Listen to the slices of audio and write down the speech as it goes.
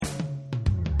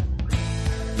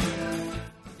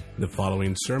The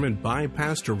following sermon by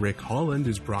Pastor Rick Holland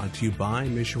is brought to you by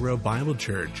Mission Road Bible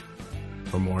Church.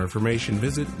 For more information,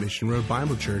 visit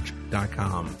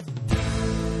missionroadbiblechurch.com.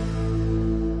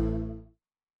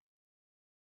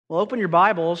 Well, open your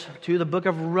Bibles to the book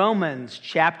of Romans,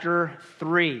 chapter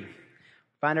 3. We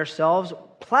find ourselves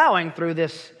plowing through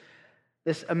this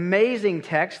amazing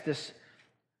text, this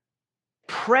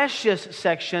precious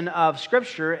section of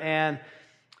Scripture, and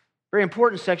very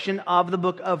important section of the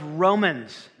book of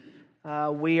Romans.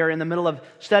 We are in the middle of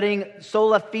studying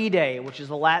sola fide, which is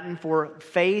the Latin for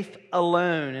faith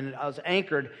alone, and I was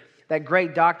anchored that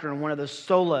great doctrine, one of the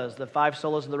solas, the five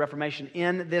solas of the Reformation,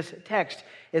 in this text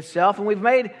itself. And we've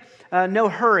made no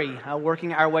hurry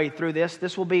working our way through this.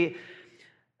 This will be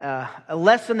a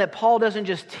lesson that Paul doesn't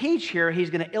just teach here. He's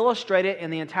going to illustrate it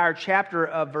in the entire chapter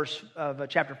of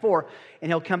chapter 4, and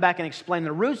he'll come back and explain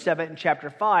the roots of it in chapter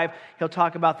 5. He'll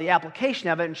talk about the application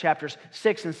of it in chapters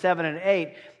 6 and 7 and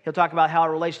 8. He'll talk about how it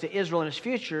relates to Israel and his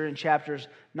future in chapters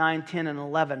 9, 10, and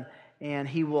 11. And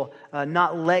he will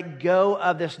not let go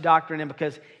of this doctrine, and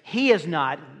because he is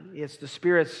not, it's the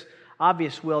Spirit's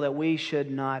obvious will that we should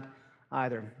not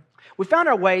either. We found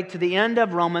our way to the end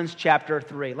of Romans chapter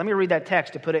 3. Let me read that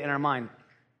text to put it in our mind.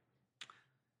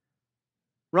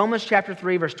 Romans chapter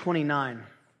 3, verse 29.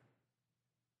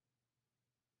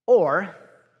 Or,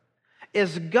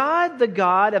 is God the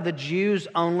God of the Jews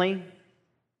only?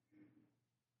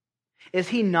 Is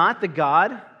he not the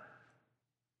God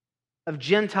of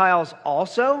Gentiles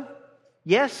also?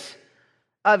 Yes,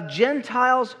 of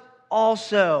Gentiles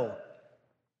also.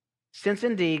 Since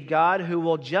indeed God, who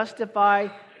will justify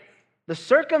the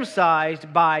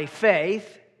circumcised by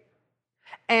faith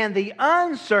and the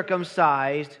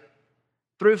uncircumcised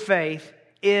through faith,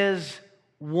 is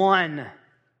one.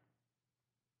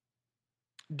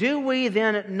 Do we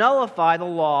then nullify the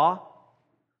law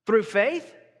through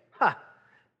faith?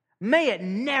 May it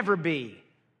never be.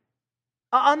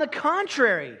 On the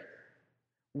contrary,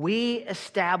 we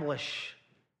establish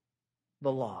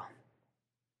the law.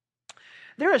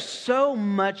 There is so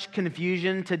much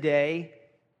confusion today,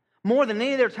 more than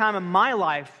any other time in my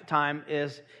lifetime,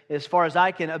 is as far as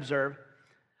I can observe,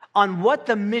 on what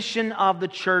the mission of the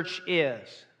church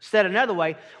is. Said another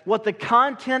way, what the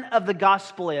content of the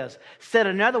gospel is. Said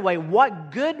another way,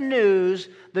 what good news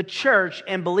the church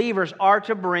and believers are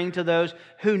to bring to those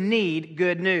who need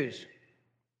good news.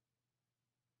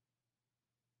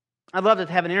 I'd love to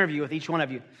have an interview with each one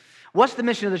of you. What's the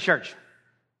mission of the church?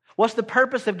 What's the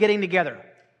purpose of getting together?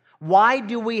 Why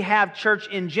do we have church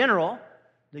in general,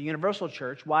 the universal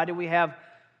church? Why do we have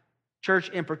church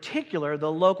in particular,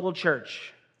 the local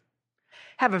church?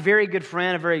 I have a very good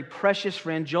friend, a very precious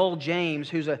friend, Joel James,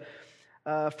 who's a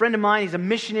friend of mine. He's a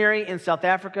missionary in South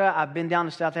Africa. I've been down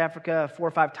to South Africa 4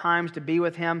 or 5 times to be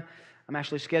with him. I'm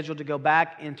actually scheduled to go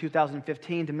back in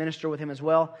 2015 to minister with him as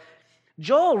well.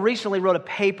 Joel recently wrote a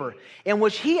paper in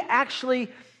which he actually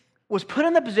was put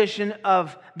in the position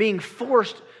of being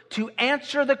forced to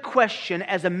answer the question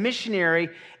as a missionary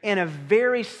in a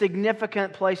very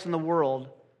significant place in the world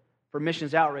for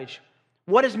missions outreach.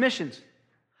 What is missions?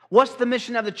 What's the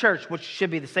mission of the church? Which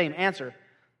should be the same answer.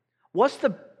 What's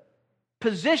the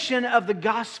position of the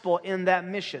gospel in that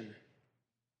mission?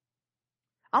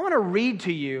 I want to read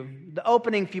to you the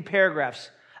opening few paragraphs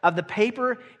of the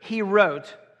paper he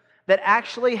wrote that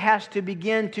actually has to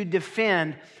begin to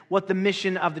defend what the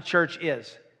mission of the church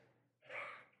is.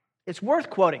 It's worth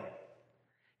quoting.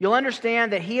 You'll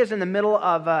understand that he is in the middle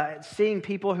of seeing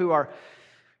people who are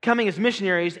coming as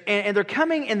missionaries, and they're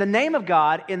coming in the name of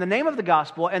God, in the name of the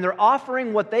gospel, and they're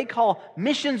offering what they call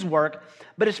missions work,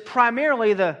 but it's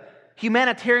primarily the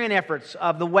humanitarian efforts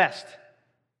of the West,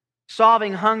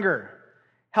 solving hunger,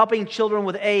 helping children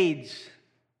with AIDS,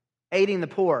 aiding the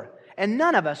poor. And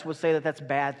none of us would say that that's a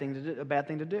bad thing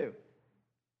to do.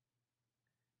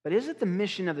 But is it the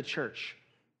mission of the church?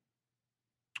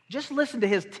 Just listen to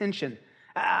his tension.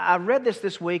 I read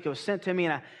this week. It was sent to me,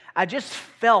 and I just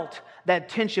felt that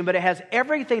tension, but it has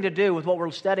everything to do with what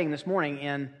we're studying this morning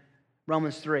in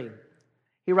Romans 3.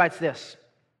 He writes this: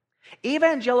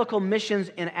 evangelical missions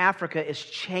in Africa is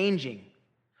changing,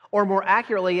 or more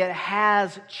accurately, it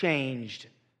has changed.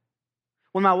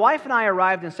 When my wife and I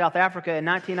arrived in South Africa in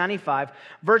 1995,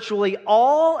 virtually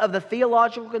all of the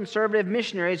theological conservative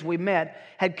missionaries we met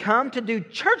had come to do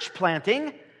church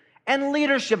planting and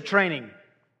leadership training.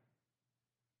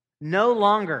 No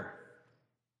longer.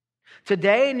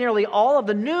 Today, nearly all of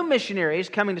the new missionaries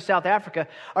coming to South Africa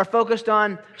are focused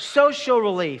on social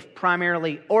relief,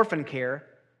 primarily orphan care,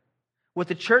 with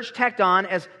the church tacked on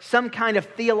as some kind of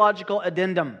theological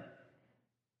addendum.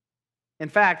 In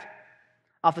fact,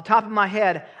 Off the top of my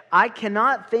head, I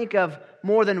cannot think of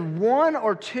more than 1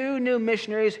 or 2 new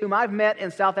missionaries whom I've met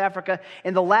in South Africa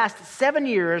in the last 7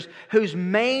 years whose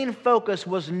main focus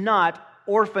was not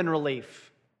orphan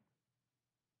relief.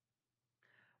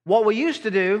 What we used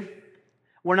to do,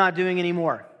 we're not doing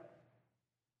anymore.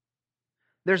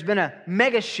 There's been a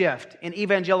mega shift in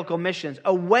evangelical missions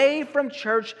away from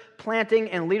church planting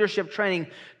and leadership training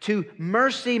to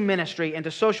mercy ministry and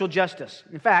to social justice.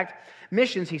 In fact,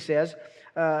 missions, he says,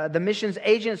 the missions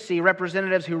agency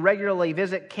representatives who regularly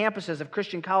visit campuses of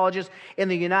Christian colleges in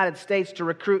the United States to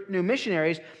recruit new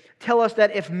missionaries tell us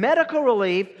that if medical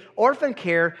relief, orphan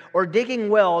care, or digging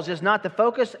wells is not the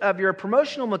focus of your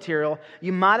promotional material,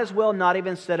 you might as well not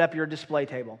even set up your display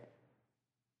table.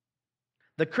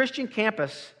 The Christian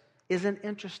campus isn't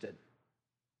interested.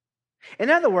 In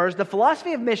other words, the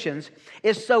philosophy of missions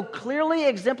is so clearly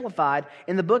exemplified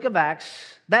in the book of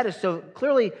Acts,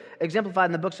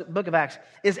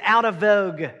 is out of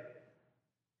vogue.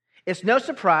 It's no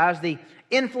surprise the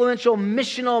influential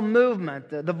missional movement,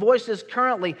 the voices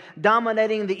currently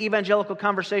dominating the evangelical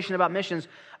conversation about missions,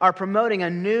 are promoting a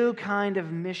new kind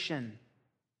of mission.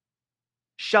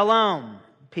 Shalom,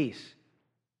 peace.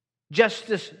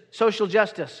 Justice, social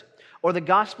justice, or the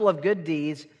gospel of good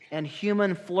deeds and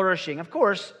human flourishing. Of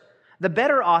course, the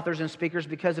better authors and speakers,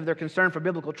 because of their concern for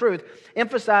biblical truth,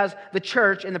 emphasize the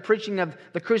church and the preaching of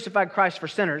the crucified Christ for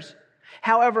sinners.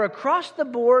 However, across the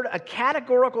board, a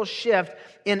categorical shift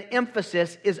in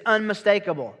emphasis is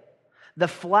unmistakable. The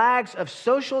flags of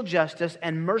social justice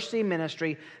and mercy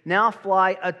ministry now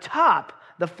fly atop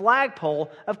the flagpole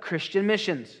of Christian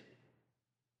missions.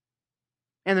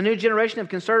 And the new generation of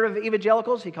conservative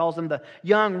evangelicals, he calls them the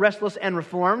young, restless, and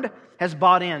reformed, has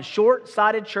bought in.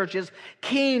 Short-sighted churches,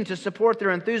 keen to support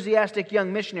their enthusiastic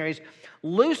young missionaries,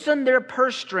 loosen their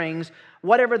purse strings,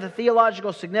 whatever the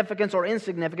theological significance or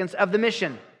insignificance of the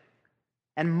mission.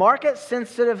 And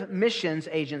market-sensitive missions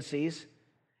agencies,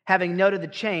 having noted the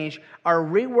change, are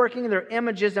reworking their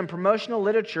images and promotional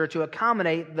literature to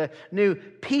accommodate the new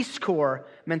Peace Corps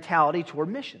mentality toward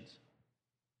missions.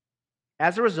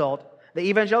 As a result, the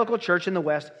evangelical church in the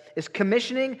West is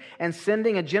commissioning and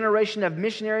sending a generation of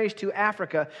missionaries to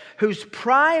Africa whose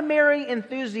primary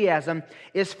enthusiasm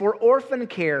is for orphan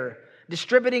care,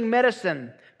 distributing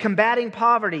medicine, combating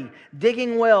poverty,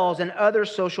 digging wells, and other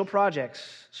social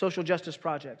justice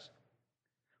projects.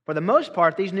 For the most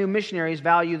part, these new missionaries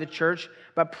value the church,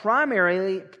 but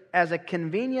primarily as a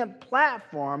convenient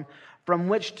platform from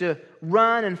which to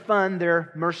run and fund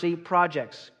their mercy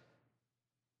projects.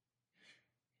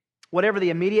 Whatever the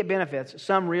immediate benefits,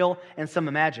 some real and some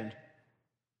imagined,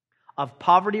 of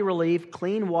poverty relief,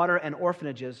 clean water, and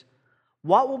orphanages,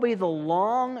 what will be the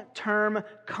long-term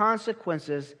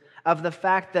consequences of the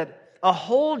fact that a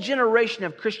whole generation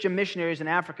of Christian missionaries in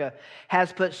Africa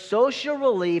has put social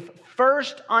relief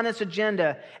first on its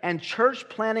agenda and church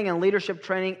planning and leadership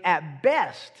training at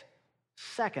best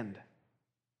second?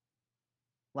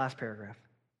 Last paragraph.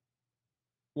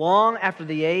 Long after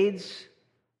the AIDS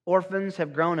orphans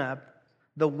have grown up,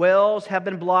 the wells have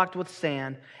been blocked with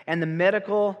sand, and the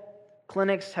medical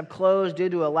clinics have closed due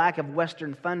to a lack of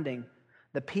Western funding,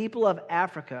 the people of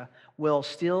Africa will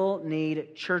still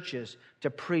need churches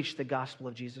to preach the gospel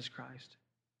of Jesus Christ.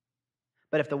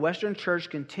 But if the Western church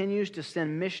continues to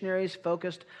send missionaries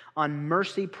focused on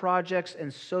mercy projects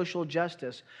and social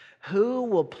justice, who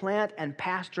will plant and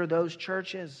pastor those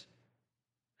churches?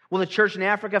 Will the church in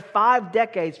Africa 5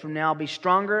 decades from now be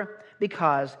stronger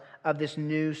because of this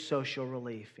new social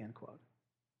relief? End quote.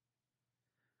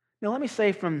 Now, let me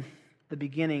say from the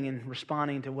beginning in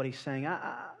responding to what he's saying,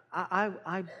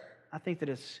 I think that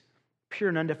it's pure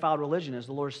and undefiled religion, as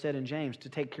the Lord said in James, to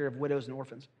take care of widows and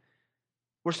orphans.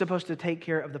 We're supposed to take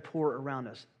care of the poor around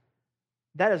us.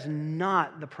 That is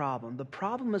not the problem. The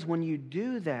problem is when you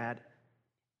do that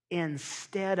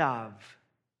instead of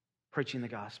preaching the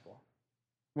gospel.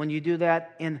 When you do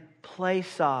that in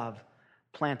place of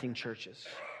planting churches.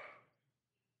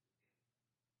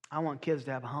 I want kids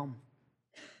to have a home.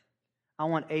 I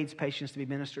want AIDS patients to be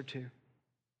ministered to.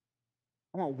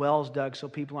 I want wells dug so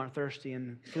people aren't thirsty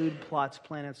and food plots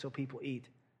planted so people eat.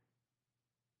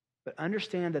 But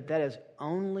understand that that is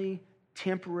only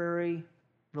temporary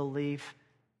relief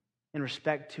in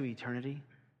respect to eternity.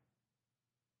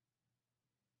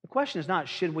 The question is not,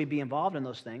 should we be involved in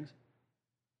those things?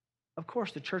 Of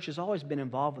course, the church has always been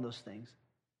involved in those things.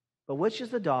 But which is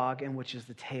the dog and which is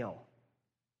the tail?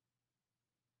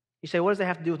 You say, what does that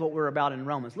have to do with what we're about in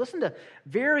Romans? Listen to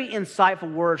very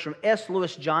insightful words from S.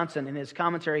 Lewis Johnson in his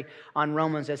commentary on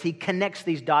Romans as he connects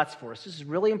these dots for us. This is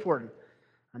really important.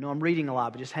 I know I'm reading a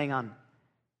lot, but just hang on.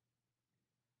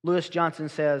 Lewis Johnson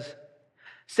says,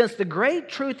 Since the great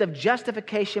truth of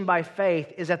justification by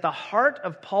faith is at the heart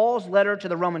of Paul's letter to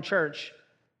the Roman church,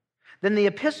 then the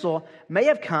epistle may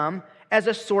have come as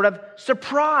a sort of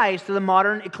surprise to the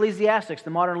modern ecclesiastics,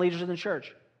 the modern leaders of the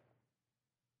church.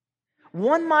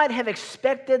 One might have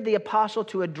expected the apostle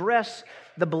to address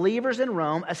the believers in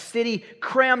Rome, a city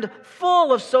crammed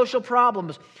full of social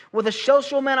problems, with a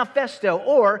social manifesto,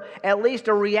 or at least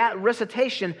a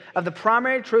recitation of the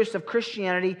primary truths of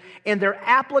Christianity and their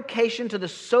application to the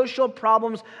social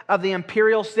problems of the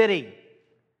imperial city.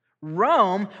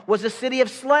 Rome was a city of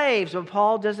slaves, but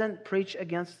Paul doesn't preach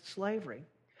against slavery.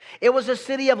 It was a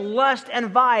city of lust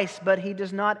and vice, but he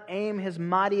does not aim his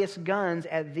mightiest guns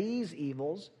at these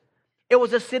evils. It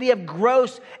was a city of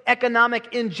gross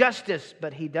economic injustice,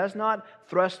 but he does not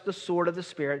thrust the sword of the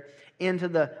Spirit into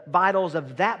the vitals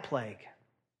of that plague.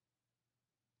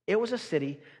 It was a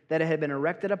city that had been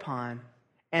erected upon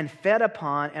and fed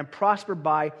upon and prospered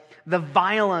by the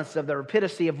violence of the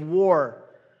rapidity of war.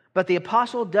 But the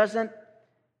apostle doesn't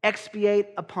expiate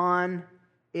upon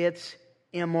its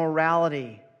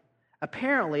immorality.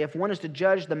 Apparently, if one is to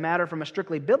judge the matter from a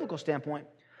strictly biblical standpoint,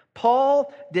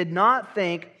 Paul did not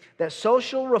think that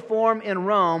social reform in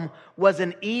Rome was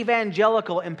an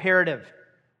evangelical imperative.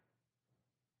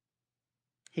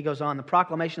 He goes on, the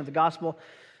proclamation of the gospel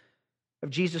of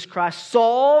Jesus Christ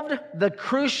solved the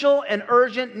crucial and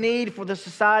urgent need for the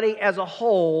society as a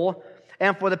whole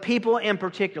and for the people in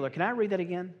particular. Can I read that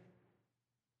again?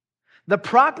 The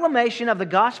proclamation of the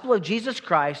gospel of Jesus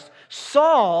Christ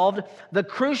solved the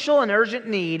crucial and urgent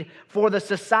need for the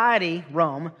society,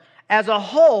 Rome, as a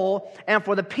whole and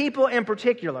for the people in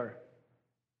particular.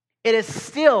 It is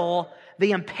still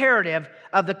the imperative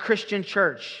of the Christian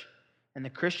church. And the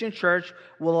Christian church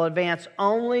will advance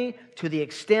only to the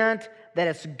extent that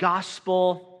its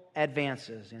gospel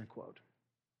advances. End quote.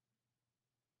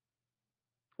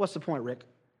 What's the point, Rick?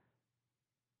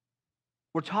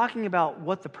 We're talking about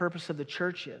what the purpose of the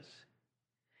church is.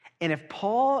 And if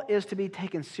Paul is to be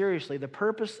taken seriously, the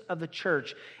purpose of the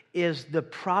church is the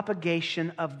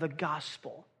propagation of the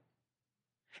gospel.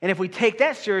 And if we take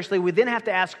that seriously, we then have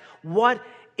to ask, what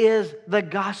is the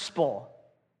gospel?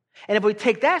 And if we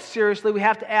take that seriously, we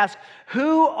have to ask,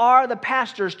 who are the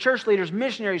pastors, church leaders,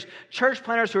 missionaries, church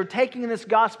planners who are taking this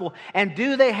gospel, and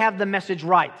do they have the message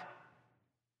right?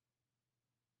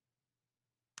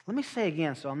 Let me say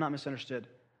again so I'm not misunderstood.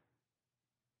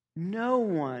 No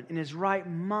one in his right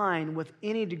mind with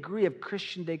any degree of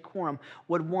Christian decorum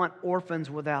would want orphans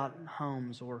without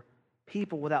homes or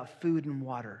people without food and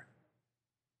water.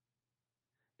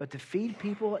 But to feed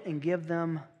people and give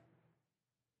them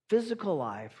physical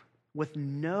life with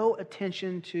no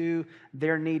attention to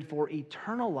their need for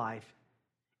eternal life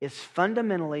is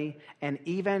fundamentally and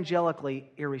evangelically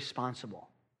irresponsible.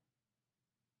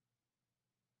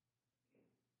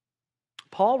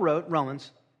 Paul wrote Romans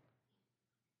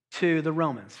to the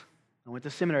Romans. I went to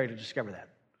seminary to discover that.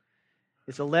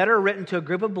 It's a letter written to a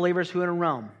group of believers who are in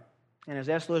Rome. And as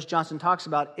S. Lewis Johnson talks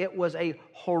about, it was a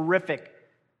horrific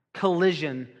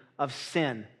collision of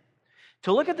sin.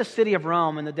 To look at the city of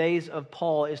Rome in the days of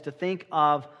Paul is to think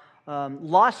of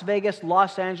Las Vegas,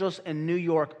 Los Angeles, and New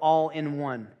York all in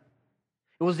one.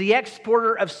 It was the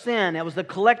exporter of sin. It was the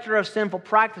collector of sinful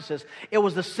practices. It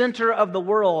was the center of the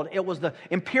world. It was the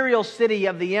imperial city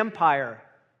of the empire.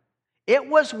 It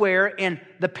was where, in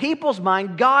the people's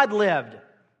mind, God lived.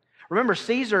 Remember,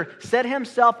 Caesar set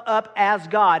himself up as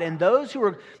God, and those who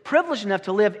were privileged enough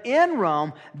to live in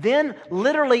Rome then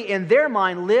literally in their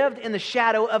mind lived in the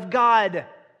shadow of God.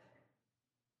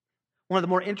 One of the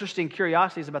more interesting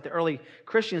curiosities about the early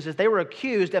Christians is they were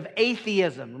accused of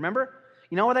atheism. Remember?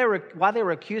 You know why they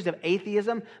were accused of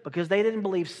atheism? Because they didn't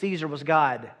believe Caesar was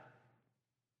God.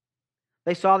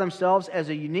 They saw themselves as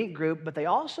a unique group, but they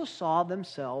also saw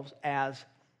themselves as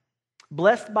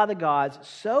blessed by the gods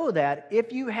so that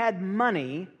if you had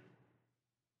money,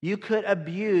 you could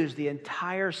abuse the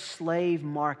entire slave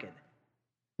market.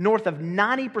 North of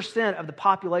 90% of the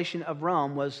population of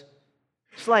Rome was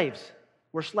slaves.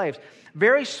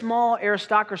 Very small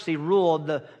aristocracy ruled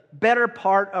the better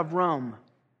part of Rome.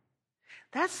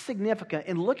 That's significant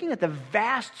in looking at the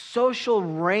vast social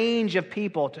range of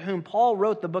people to whom Paul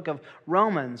wrote the book of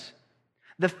Romans.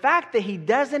 The fact that he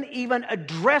doesn't even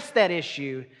address that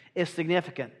issue is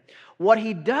significant. What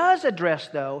he does address,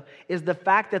 though, is the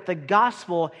fact that the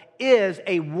gospel is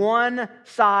a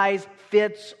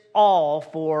one-size-fits-all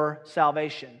for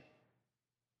salvation.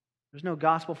 There's no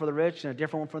gospel for the rich and a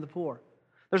different one for the poor.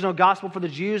 There's no gospel for the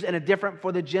Jews and a different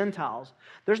for the Gentiles.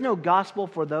 There's no gospel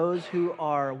for those who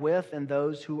are with and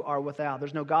those who are without.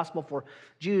 There's no gospel for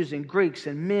Jews and Greeks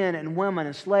and men and women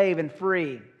and slave and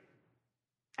free.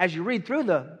 As you read through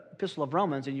the Epistle of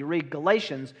Romans and you read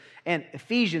Galatians and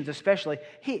Ephesians especially,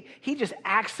 he just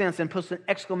accents and puts an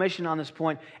exclamation on this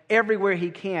point everywhere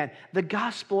he can. The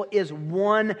gospel is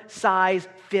one size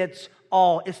fits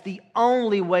all. It's the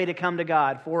only way to come to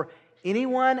God for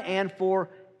anyone and for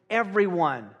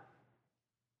everyone.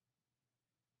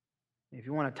 If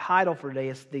you want a title for today,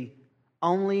 it's the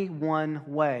only one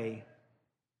way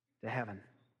to heaven.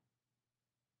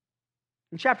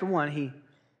 In chapter 1, he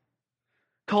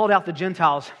called out the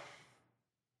Gentiles.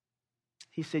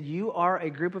 He said, you are a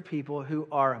group of people who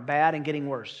are bad and getting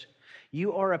worse.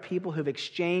 You are a people who've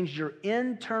exchanged your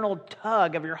internal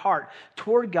tug of your heart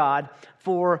toward God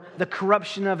for the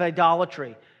corruption of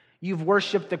idolatry. You've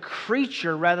worshiped the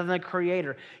creature rather than the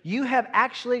Creator. You have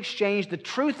actually exchanged the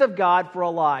truth of God for a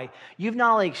lie. You've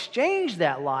not only exchanged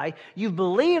that lie, you've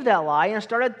believed that lie and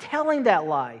started telling that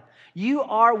lie. You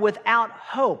are without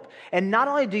hope. And not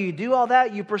only do you do all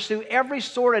that, you pursue every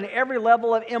sort and every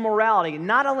level of immorality.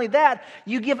 Not only that,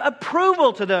 you give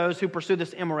approval to those who pursue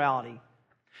this immorality.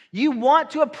 You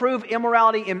want to approve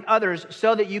immorality in others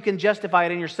so that you can justify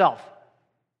it in yourself.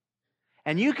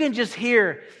 And you can just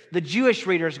hear the Jewish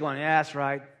readers going, yeah, that's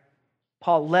right.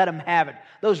 Paul let them have it.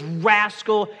 Those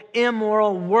rascal,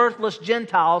 immoral, worthless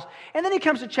Gentiles. And then he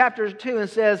comes to chapter 2 and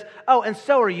says, oh, and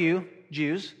so are you,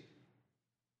 Jews.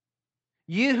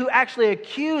 You who actually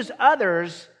accuse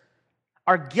others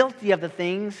are guilty of the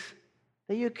things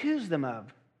that you accuse them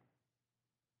of.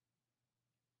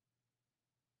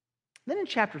 Then in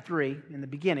chapter 3, in the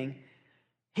beginning,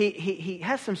 he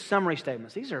has some summary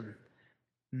statements. These are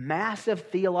massive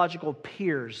theological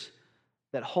piers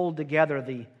that hold together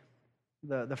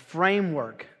the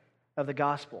framework of the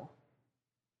gospel.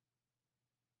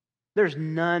 There's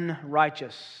none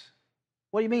righteous.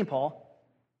 What do you mean, Paul?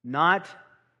 Not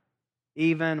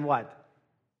even what?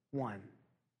 One.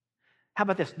 How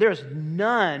about this? There's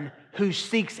none who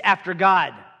seeks after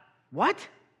God. What?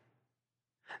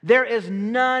 There is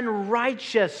none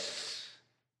righteous.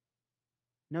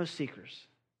 No seekers.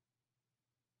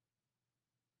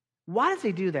 Why does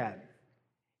he do that?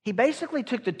 He basically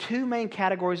took the two main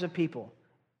categories of people.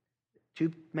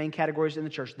 Two main categories in the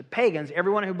church. The pagans,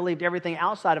 everyone who believed everything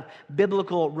outside of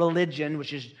biblical religion,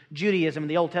 which is Judaism in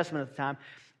the Old Testament at the time.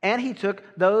 And he took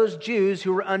those Jews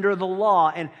who were under the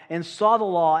law and saw the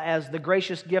law as the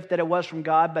gracious gift that it was from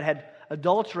God, but had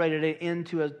adulterated it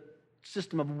into a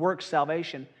system of works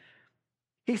salvation.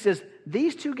 He says,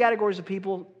 these two categories of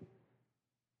people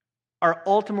are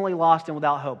ultimately lost and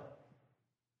without hope.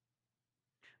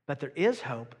 But there is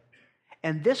hope.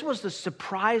 And this was the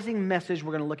surprising message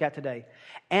we're going to look at today.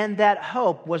 And that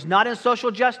hope was not in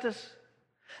social justice.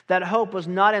 That hope was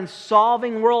not in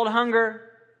solving world hunger.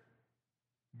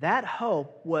 That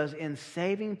hope was in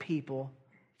saving people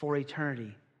for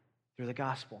eternity through the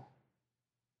gospel.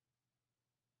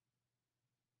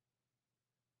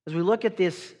 As we look at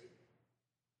these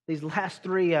last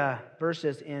three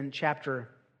verses in chapter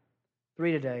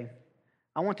 3 today,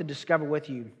 I want to discover with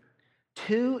you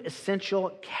two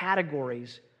essential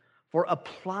categories for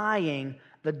applying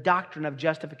the doctrine of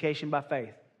justification by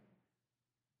faith.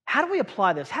 How do we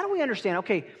apply this? How do we understand?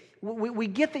 Okay, we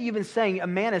get that you've been saying a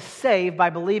man is saved by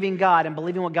believing God and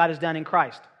believing what God has done in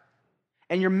Christ.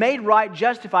 And you're made right,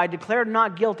 justified, declared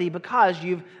not guilty because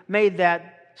you've made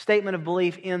that statement of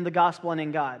belief in the gospel and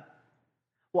in God.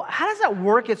 Well, how does that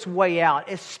work its way out?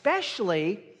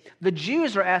 Especially the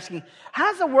Jews are asking,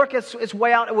 how does it work its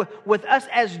way out with us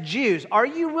as Jews? Are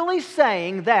you really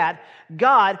saying that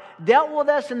God dealt with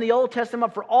us in the Old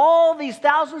Testament for all these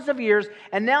thousands of years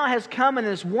and now has come and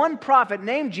this one prophet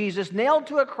named Jesus, nailed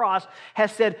to a cross,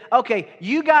 has said, okay,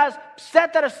 you guys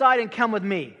set that aside and come with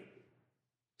me?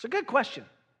 It's a good question.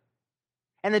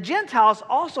 And the Gentiles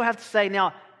also have to say,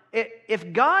 now,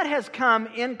 if God has come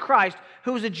in Christ,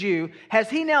 who is a Jew, has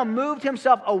he now moved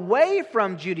himself away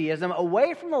from Judaism,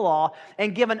 away from the law,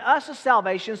 and given us a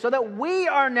salvation so that we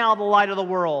are now the light of the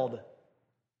world?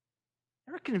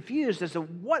 They're confused as to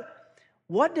what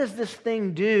does this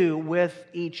thing do with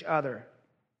each other?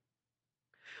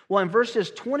 Well, in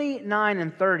verses 29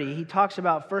 and 30, he talks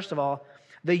about, first of all,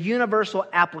 the universal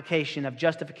application of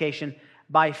justification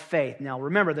by faith. Now,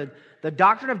 remember, the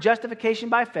doctrine of justification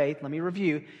by faith, let me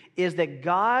review, is that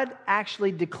God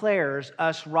actually declares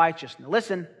us righteous. Now,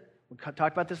 listen, we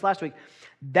talked about this last week.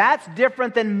 That's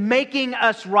different than making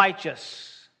us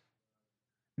righteous.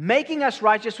 Making us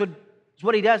righteous is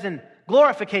what he does in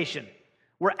glorification.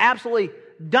 We're absolutely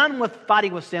done with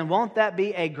fighting with sin. Won't that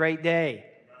be a great day?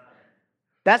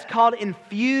 That's called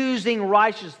infusing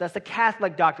righteousness. That's the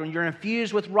Catholic doctrine. You're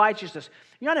infused with righteousness.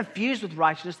 You're not infused with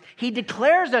righteousness. He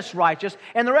declares us righteous,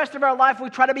 and the rest of our life we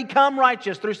try to become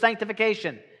righteous through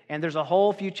sanctification. And there's a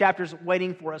whole few chapters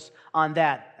waiting for us on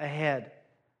that ahead.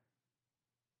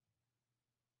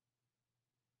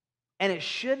 And it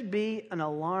should be an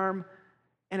alarm,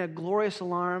 and a glorious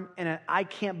alarm, and I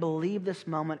can't believe this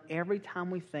moment every time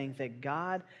we think that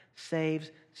God saves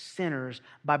sinners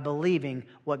by believing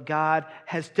what God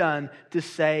has done to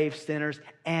save sinners.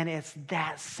 And it's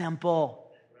that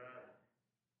simple.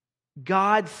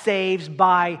 God saves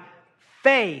by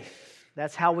faith.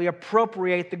 That's how we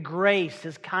appropriate the grace,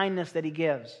 His kindness that He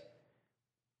gives.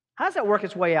 How does that work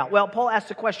its way out? Well, Paul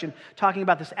asks a question talking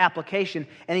about this application,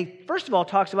 and he first of all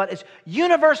talks about its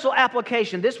universal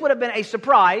application. This would have been a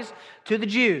surprise to the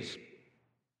Jews.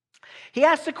 He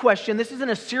asks a question. This is in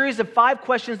a series of 5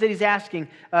 questions that he's asking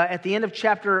at the end of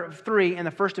chapter 3 and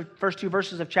the first 2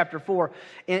 verses of chapter 4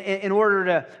 in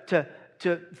order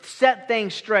to set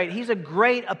things straight. He's a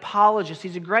great apologist.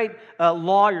 He's a great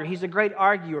lawyer. He's a great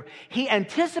arguer. He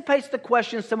anticipates the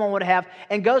question someone would have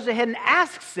and goes ahead and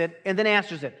asks it and then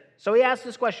answers it. So he asks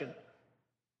this question: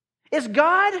 Is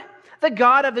God the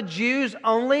God of the Jews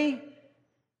only?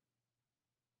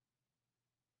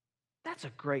 That's a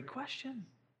great question.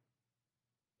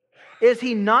 Is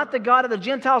He not the God of the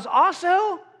Gentiles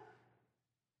also?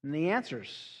 And the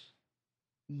answer's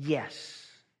yes.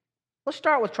 Let's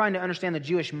start with trying to understand the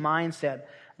Jewish mindset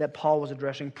that Paul was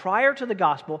addressing. Prior to the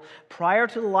gospel, prior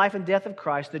to the life and death of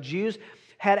Christ, the Jews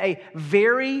had a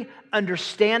very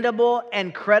understandable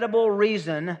and credible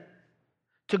reason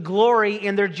to glory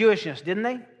in their Jewishness, didn't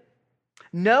they?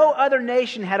 No other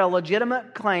nation had the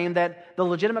legitimate claim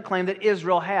that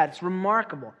Israel had. It's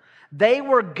remarkable. They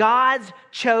were God's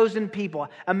chosen people.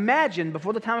 Imagine,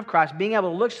 before the time of Christ, being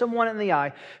able to look someone in the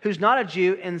eye who's not a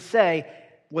Jew and say,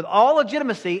 with all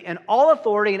legitimacy and all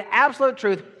authority and absolute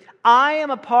truth, I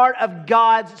am a part of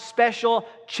God's special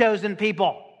chosen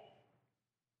people.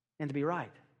 And to be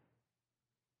right.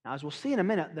 Now, as we'll see in a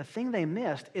minute, the thing they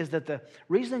missed is that the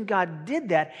reason God did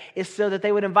that is so that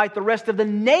they would invite the rest of the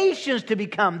nations to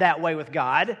become that way with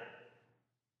God.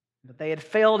 But they had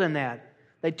failed in that.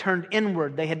 They turned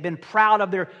inward. They had been proud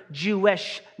of their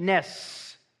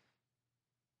Jewishness.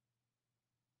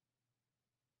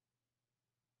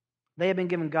 They had been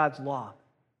given God's law.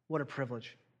 What a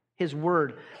privilege. His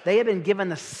word. They had been given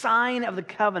the sign of the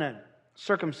covenant,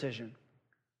 circumcision.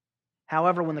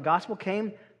 However, when the gospel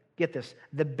came, get this,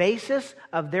 the basis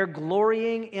of their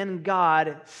glorying in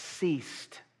God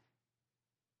ceased.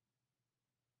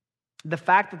 The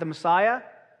fact that the Messiah,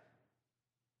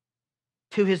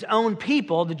 to His own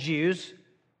people, the Jews,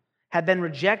 had been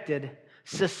rejected,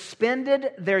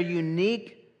 suspended their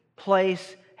unique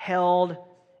place held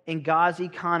in God's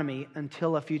economy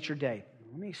until a future day.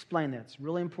 Let me explain that. It's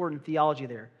really important theology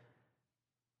there.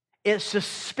 It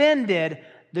suspended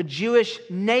the Jewish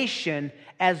nation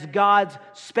as God's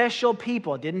special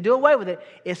people. It didn't do away with it.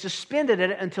 It suspended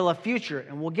it until a future.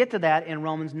 And we'll get to that in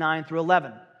Romans 9 through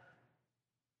 11.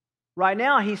 Right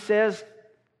now, he says,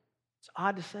 it's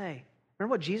odd to say,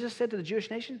 remember what Jesus said to the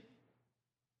Jewish nation?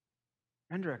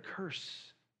 You're under a curse.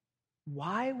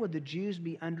 Why would the Jews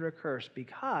be under a curse?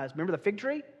 Because, remember the fig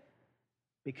tree?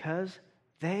 Because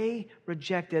they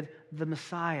rejected the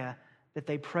Messiah that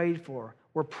they prayed for,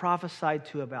 were prophesied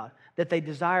to about, that they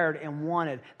desired and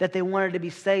wanted, that they wanted to be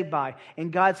saved by.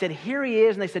 And God said, here He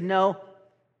is. And they said, no,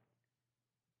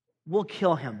 we'll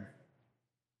kill Him.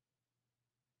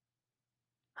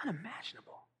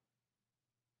 Unimaginable.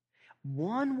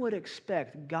 One would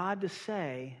expect God to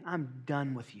say, I'm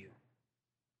done with you.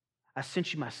 I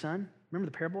sent you my son. Remember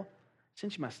the parable? I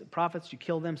sent you my prophets, you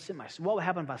killed them. What would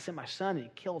happen if I sent my son and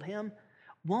you killed him?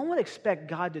 One would expect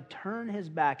God to turn His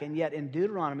back, and yet in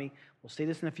Deuteronomy, we'll see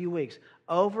this in a few weeks,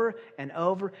 over and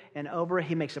over and over,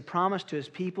 He makes a promise to His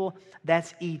people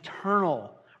that's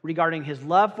eternal regarding His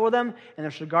love for them, and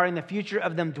it's regarding the future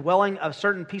of them dwelling a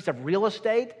certain piece of real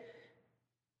estate.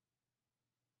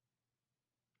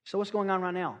 So what's going on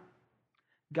right now?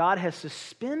 God has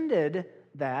suspended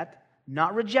that,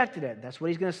 not rejected it. That's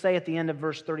what He's going to say at the end of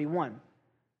verse 31.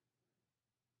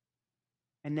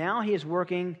 And now He is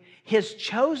working. His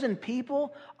chosen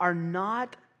people are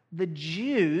not the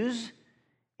Jews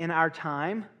in our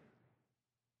time.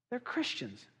 They're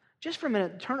Christians. Just for a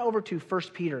minute, turn over to 1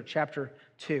 Peter chapter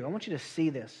 2. I want you to see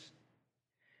this.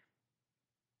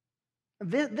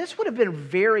 This would have been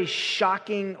very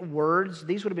shocking words.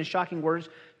 These would have been shocking words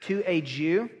to a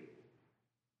Jew.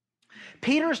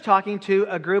 Peter is talking to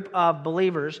a group of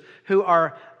believers who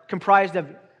are comprised of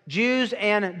Jews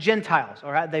and Gentiles.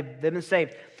 All right, they've been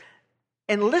saved.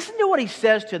 And listen to what he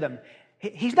says to them.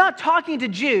 He's not talking to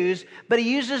Jews, but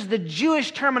he uses the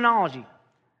Jewish terminology.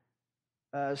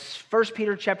 1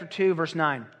 Peter chapter 2, verse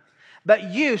 9.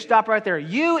 But you, stop right there.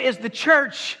 You is the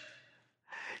church.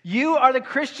 You are the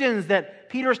Christians that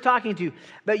Peter is talking to.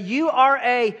 But you are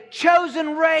a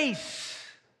chosen race.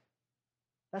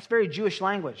 That's very Jewish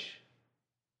language.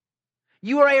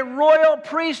 You are a royal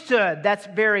priesthood. That's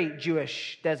very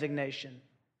Jewish designation.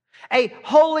 A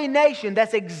holy nation.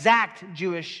 That's exact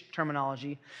Jewish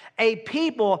terminology. A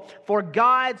people for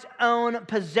God's own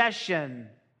possession.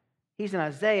 He's in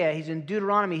Isaiah. He's in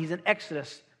Deuteronomy. He's in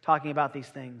Exodus talking about these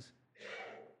things.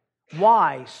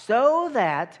 Why? So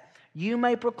that you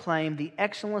may proclaim the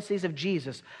excellencies of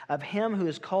Jesus, of him who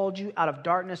has called you out of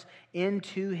darkness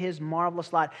into his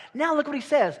marvelous light. Now look what he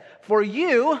says. For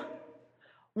you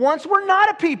once were not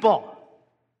a people.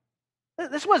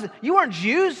 You weren't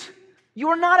Jews. You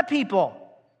were not a people.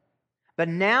 But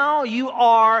now you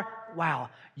are,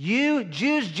 you,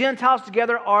 Jews, Gentiles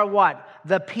together are what?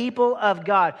 The people of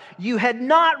God. You had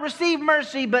not received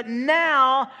mercy, but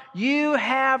now you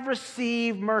have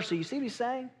received mercy. You see what he's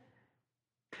saying?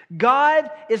 God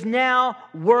is now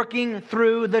working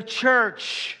through the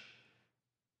church.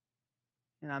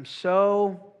 And I'm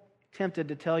so tempted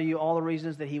to tell you all the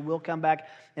reasons that he will come back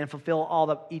and fulfill all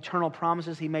the eternal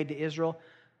promises he made to Israel.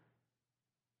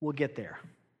 We'll get there.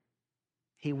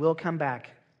 He will come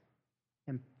back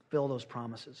and fulfill those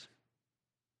promises.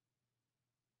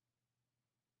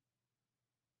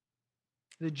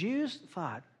 The Jews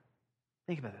thought,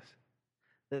 think about this,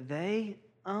 that they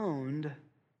owned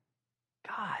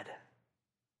God.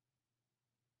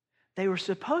 They were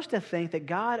supposed to think that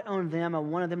God owned them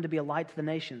and wanted them to be a light to the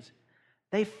nations.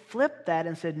 They flipped that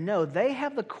and said, no, they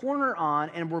have the corner on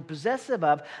and were possessive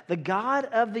of the God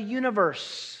of the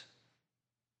universe.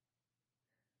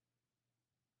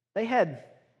 They had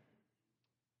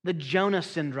the Jonah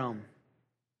syndrome. You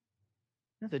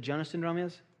know what the Jonah syndrome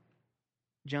is?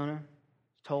 Jonah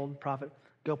told prophet,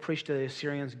 go preach to the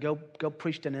Assyrians, go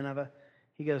preach to Nineveh.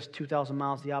 He goes 2,000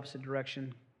 miles the opposite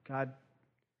direction.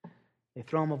 They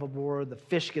throw him overboard. The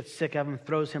fish gets sick of him,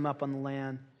 throws him up on the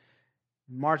land,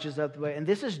 marches up the way. And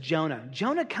this is Jonah.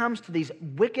 Jonah comes to these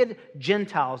wicked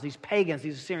Gentiles, these pagans,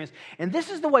 these Assyrians. And this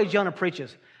is the way Jonah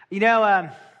preaches. You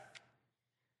know,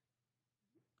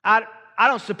 I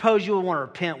don't suppose you would want to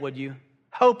repent, would you?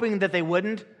 Hoping that they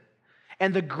wouldn't.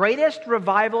 And the greatest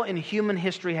revival in human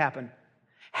history happened.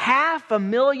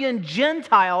 500,000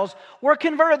 Gentiles were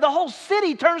converted. The whole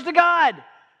city turns to God.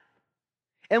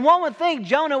 And one would think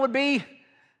Jonah would be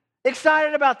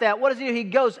excited about that. What does he do? He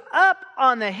goes up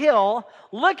on the hill,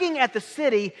 looking at the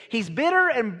city. He's bitter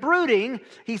and brooding.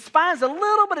 He finds a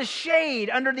little bit of shade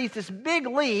underneath this big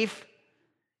leaf.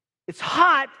 It's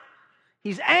hot.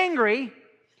 He's angry.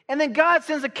 And then God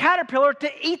sends a caterpillar to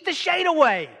eat the shade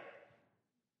away.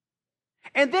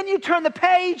 And then you turn the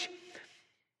page,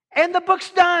 and the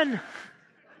book's done.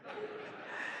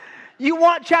 You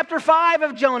want chapter 5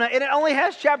 of Jonah, and it only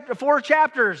has 4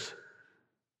 chapters.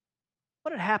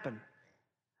 What had happened?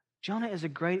 Jonah is a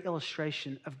great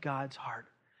illustration of God's heart.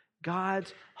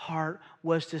 God's heart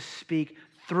was to speak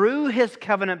through his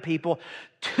covenant people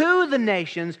to the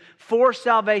nations for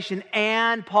salvation.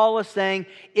 And Paul is saying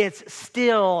it's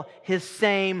still his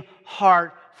same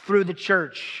heart through the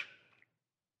church.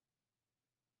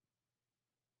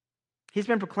 He's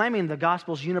been proclaiming the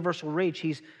gospel's universal reach.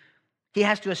 He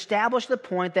has to establish the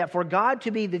point that for God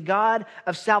to be the God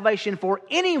of salvation for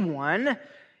anyone,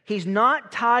 he's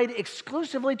not tied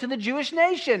exclusively to the Jewish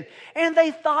nation. And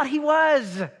they thought he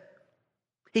was.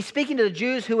 He's speaking to the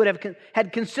Jews who would have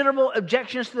had considerable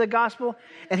objections to the gospel,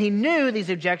 and he knew these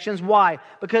objections. Why?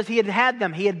 Because he had had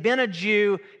them. He had been a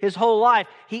Jew his whole life.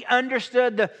 He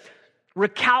understood the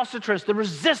recalcitrance, the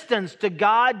resistance to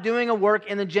God doing a work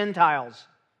in the Gentiles.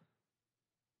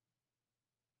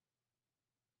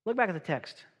 Look back at the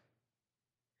text.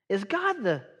 Is God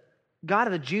the God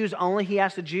of the Jews only? He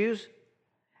asked the Jews.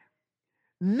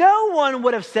 No one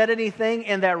would have said anything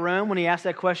in that room when he asked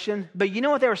that question. But you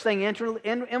know what they were saying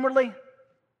inwardly?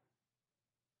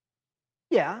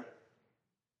 Yeah.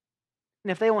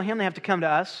 And if they want him, they have to come to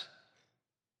us.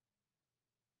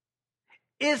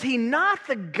 Is he not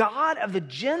the God of the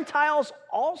Gentiles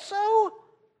also?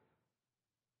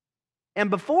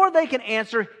 And before they can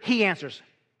answer, he answers.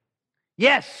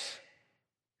 Yes,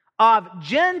 of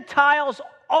Gentiles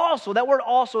also. That word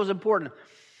also is important.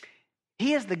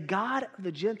 He is the God of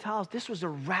the Gentiles. This was a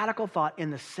radical thought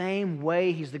in the same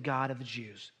way he's the God of the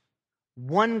Jews.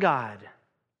 One God.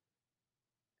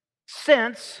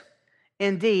 Since,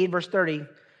 indeed, verse 30,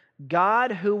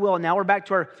 God who will, now we're back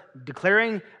to our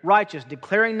declaring righteous,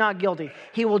 declaring not guilty.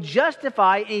 He will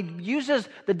justify, and he uses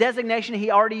the designation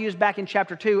he already used back in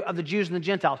chapter 2 of the Jews and the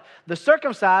Gentiles, the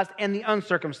circumcised and the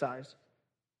uncircumcised.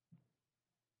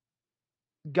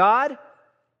 God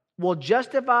will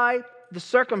justify the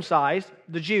circumcised,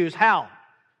 the Jews, how?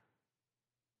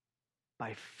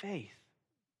 By faith.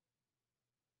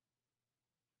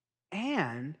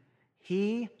 And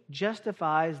he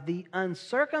justifies the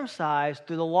uncircumcised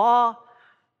through the law,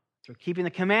 through keeping the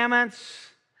commandments,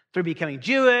 through becoming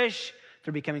Jewish,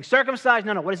 through becoming circumcised.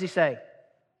 No, what does he say?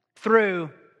 Through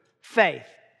faith.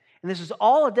 And this is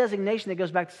all a designation that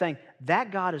goes back to saying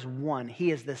that God is one.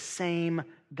 He is the same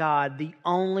God, the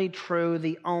only true,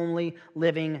 the only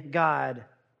living God.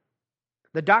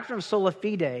 The doctrine of sola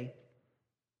fide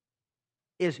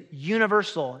is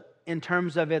universal in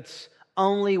terms of its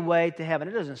only way to heaven.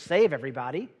 It doesn't save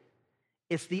everybody.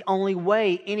 It's the only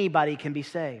way anybody can be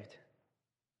saved.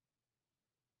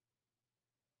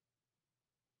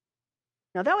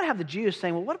 Now that would have the Jews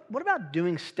saying, well, what about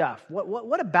doing stuff?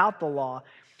 What about the law?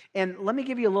 And let me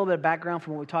give you a little bit of background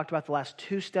from what we talked about the last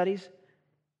two studies.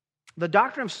 The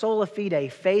doctrine of sola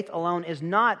fide, faith alone, is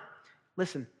not,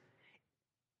 listen,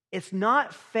 it's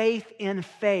not faith in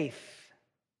faith.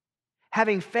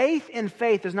 Having faith in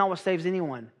faith is not what saves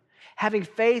anyone. Having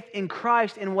faith in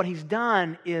Christ and what He's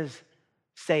done is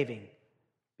saving.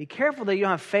 Be careful that you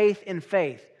don't have faith in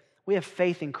faith. We have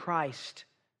faith in Christ.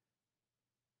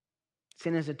 It's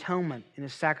in His atonement, in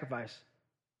His sacrifice.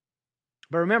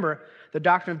 But remember, the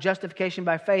doctrine of justification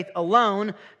by faith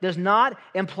alone does not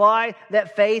imply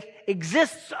that faith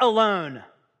exists alone.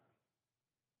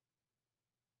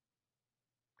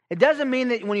 It doesn't mean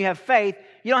that when you have faith,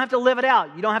 you don't have to live it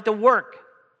out. You don't have to work.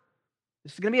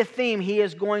 This is going to be a theme he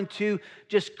is going to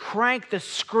just crank the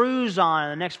screws on in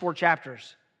the next 4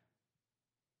 chapters.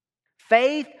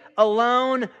 Faith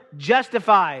alone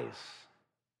justifies,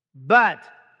 but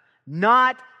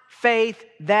not faith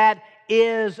that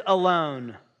is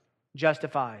alone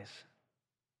justifies.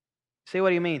 See what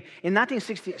do you mean? In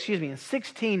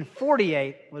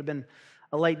 1648, would have been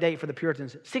a late date for the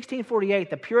Puritans. 1648,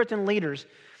 the Puritan leaders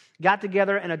got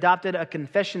together and adopted a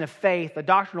confession of faith, a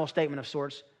doctrinal statement of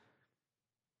sorts.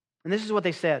 And this is what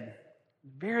they said.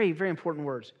 Very, very important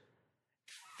words.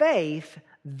 Faith,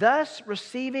 thus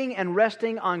receiving and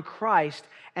resting on Christ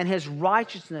and His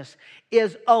righteousness,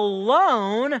 is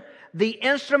alone the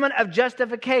instrument of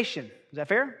justification. Is that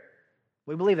fair?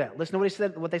 We believe that. Listen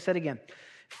to what they said again.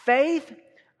 Faith,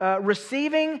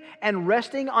 receiving and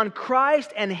resting on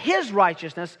Christ and His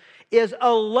righteousness is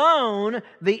alone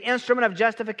the instrument of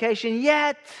justification,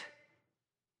 yet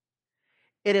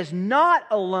it is not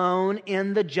alone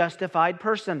in the justified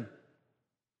person,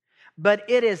 but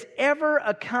it is ever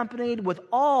accompanied with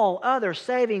all other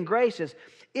saving graces.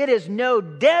 It is no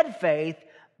dead faith,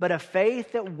 but a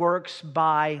faith that works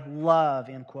by love,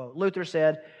 end quote. Luther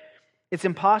said, it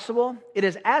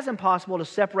is as impossible to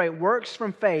separate works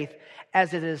from faith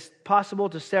as it is possible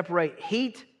to separate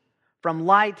heat from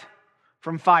light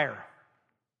from fire.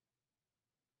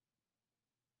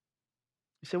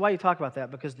 You say, why do you talk about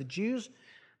that? Because the Jews,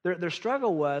 their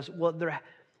struggle was,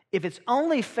 if it's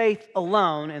only faith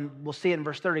alone, and we'll see it in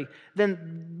verse 30,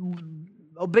 then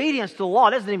obedience to the law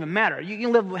doesn't even matter. You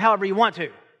can live however you want to.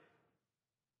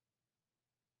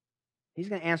 He's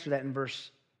going to answer that in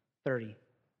verse 30.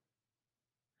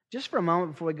 Just for a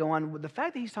moment before we go on, the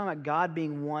fact that he's talking about God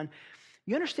being one,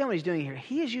 you understand what he's doing here.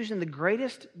 He is using the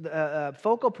greatest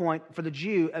focal point for the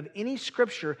Jew of any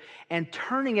scripture and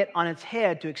turning it on its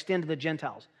head to extend to the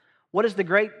Gentiles. What is the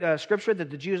great scripture that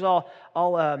the Jews all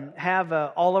have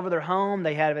all over their home?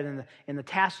 They have it in the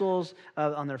tassels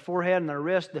on their forehead and their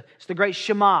wrist. It's the great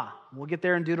Shema. We'll get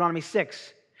there in Deuteronomy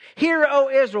 6. Hear, O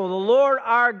Israel, the Lord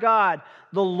our God,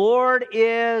 the Lord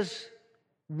is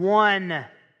one.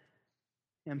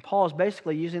 And Paul is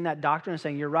basically using that doctrine and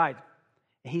saying, you're right.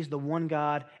 He's the one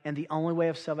God and the only way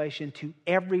of salvation to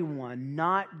everyone,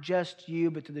 not just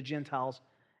you, but to the Gentiles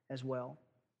as well.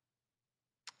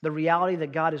 The reality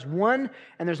that God is one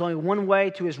and there's only one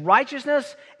way to His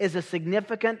righteousness is a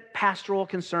significant pastoral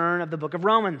concern of the book of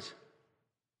Romans.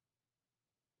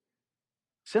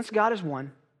 Since God is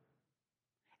one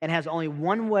and has only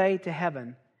one way to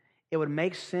heaven, it would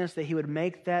make sense that He would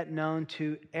make that known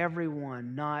to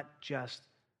everyone, not just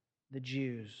the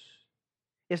Jews.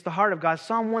 It's the heart of God.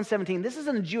 Psalm 117, this is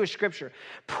in the Jewish scripture.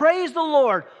 Praise the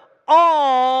Lord,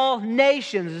 all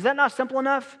nations. Is that not simple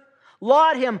enough?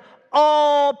 Laud Him,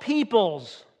 all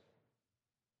peoples.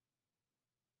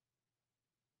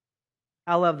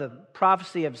 I love the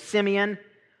prophecy of Simeon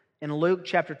in Luke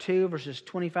chapter 2, verses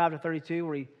 25 to 32,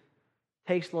 where he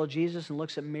takes little Jesus and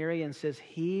looks at Mary and says,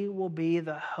 he will be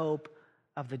the hope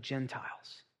of the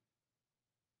Gentiles.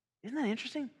 Isn't that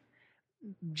interesting?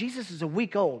 Jesus is a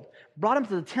week old, brought him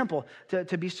to the temple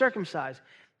to be circumcised.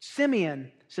 Simeon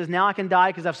says, now I can die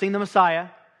because I've seen the Messiah.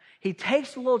 He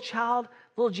takes the little child,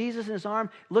 little Jesus in his arm,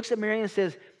 looks at Mary and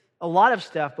says a lot of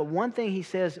stuff, but one thing he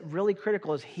says really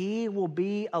critical is he will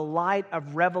be a light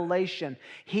of revelation.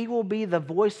 He will be the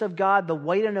voice of God, the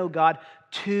way to know God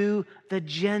to the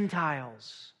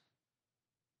Gentiles.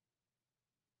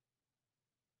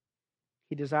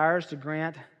 He desires to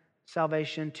grant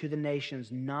salvation to the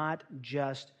nations, not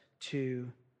just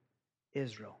to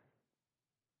Israel.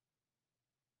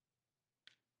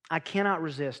 I cannot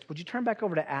resist. Would you turn back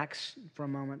over to Acts for a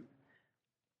moment?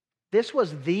 This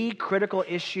was the critical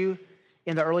issue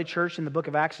in the early church, in the book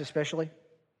of Acts especially.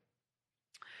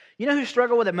 You know who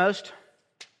struggled with it most?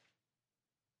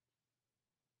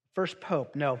 First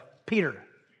Pope. No, Peter.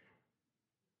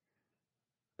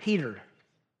 Peter.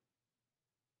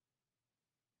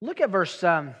 Look at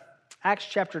Acts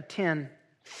chapter 10.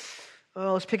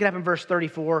 Oh, let's pick it up in verse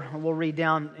 34. And we'll read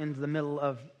down into the middle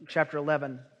of chapter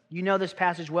 11. You know this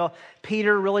passage well.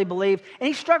 Peter really believed, and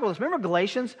he struggled with this. Remember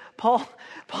Galatians? Paul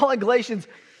in Galatians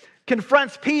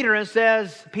confronts Peter and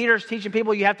says, Peter's teaching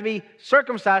people you have to be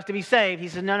circumcised to be saved. He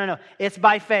says, no. It's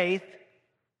by faith.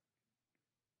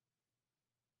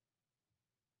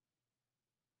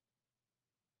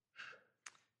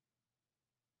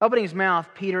 Opening his mouth,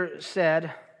 Peter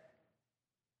said,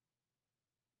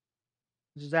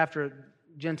 this is after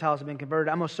Gentiles have been converted,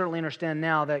 I most certainly understand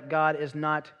now that God is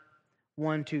not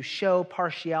one to show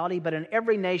partiality, but in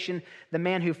every nation, the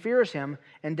man who fears him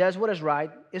and does what is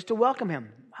right is to welcome him.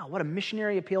 Wow, what a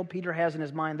missionary appeal Peter has in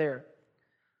his mind there.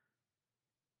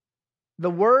 The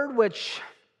word which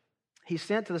he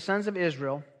sent to the sons of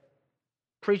Israel,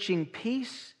 preaching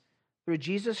peace through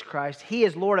Jesus Christ. He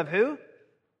is Lord of who?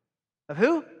 Of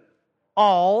who?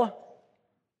 All.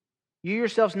 You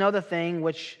yourselves know the thing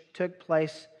which took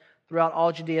place throughout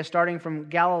all Judea, starting from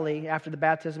Galilee after the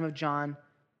baptism of John,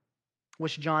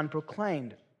 which John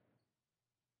proclaimed.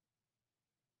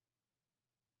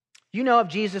 You know of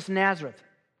Jesus of Nazareth,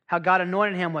 how God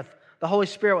anointed him with the Holy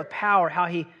Spirit with power, how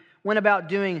he went about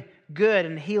doing good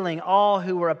and healing all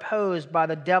who were opposed by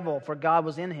the devil, for God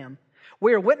was in him.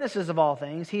 We are witnesses of all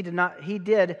things. He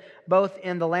did both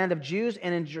in the land of Jews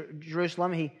and in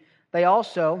Jerusalem. They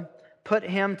also put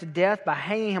him to death by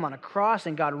hanging him on a cross,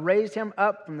 and God raised him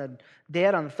up from the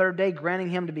dead on the third day, granting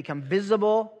him to become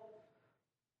visible,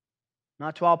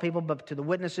 not to all people, but to the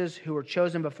witnesses who were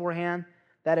chosen beforehand,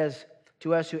 that is,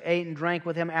 to us who ate and drank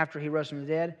with him after he rose from the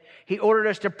dead. He ordered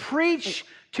us to preach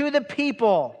to the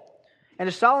people and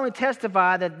to solemnly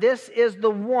testify that this is the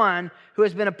one who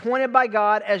has been appointed by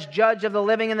God as judge of the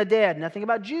living and the dead. Nothing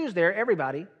about Jews there,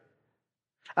 everybody.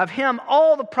 Of him,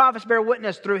 all the prophets bear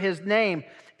witness through his name.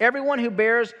 Everyone who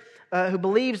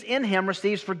believes in him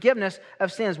receives forgiveness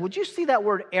of sins. Would you see that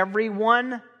word,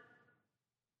 everyone?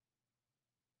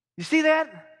 You see that?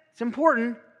 It's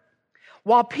important.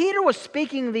 While Peter was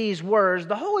speaking these words,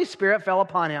 the Holy Spirit fell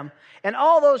upon him and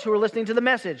all those who were listening to the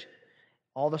message.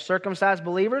 All the circumcised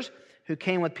believers who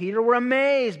came with Peter were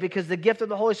amazed because the gift of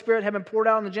the Holy Spirit had been poured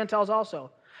out on the Gentiles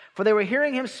also. For they were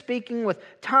hearing him speaking with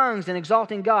tongues and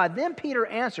exalting God. Then Peter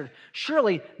answered,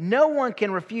 surely no one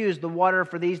can refuse the water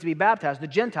for these to be baptized, the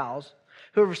Gentiles,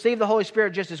 who have received the Holy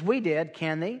Spirit just as we did,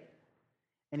 can they?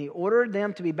 And he ordered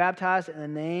them to be baptized in the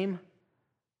name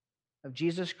of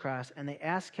Jesus Christ, and they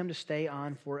asked him to stay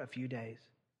on for a few days.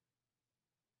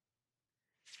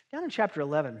 Down in chapter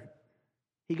 11,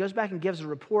 he goes back and gives a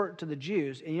report to the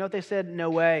Jews, and you know what they said? No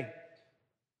way.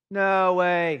 No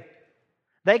way.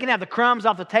 They can have the crumbs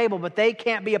off the table, but they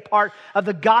can't be a part of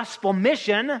the gospel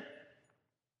mission.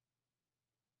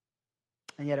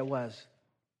 And yet it was.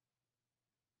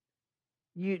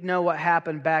 You know what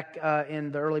happened back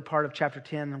in the early part of chapter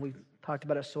 10, and we've talked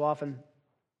about it so often.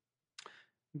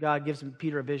 God gives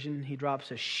Peter a vision. He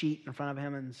drops a sheet in front of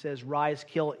him and says, rise,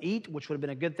 kill, eat, which would have been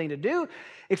a good thing to do,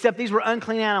 except these were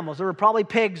unclean animals. There were probably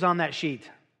pigs on that sheet,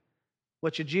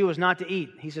 which a Jew was not to eat.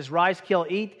 He says, rise, kill,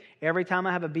 eat. Every time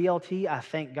I have a BLT, I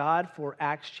thank God for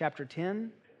Acts chapter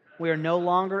 10. We are no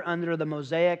longer under the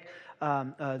Mosaic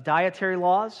dietary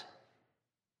laws.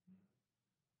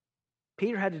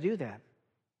 Peter had to do that.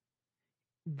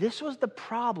 This was the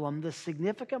problem, the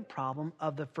significant problem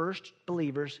of the first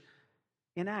believers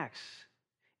in Acts.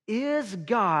 Is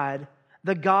God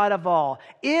the God of all?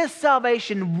 Is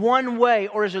salvation one way,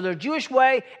 or is there the Jewish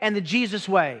way and the Jesus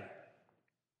way?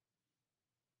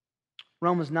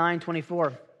 Romans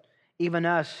 9:24. even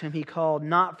us whom he called,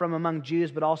 not from among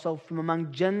Jews, but also from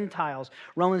among Gentiles.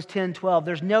 Romans 10:12.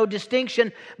 There's no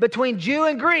distinction between Jew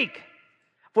and Greek.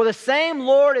 For the same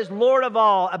Lord is Lord of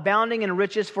all, abounding in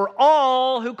riches for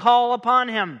all who call upon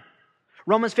him.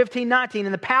 Romans 15:19.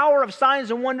 In the power of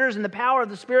signs and wonders, in the power of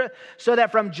the Spirit, so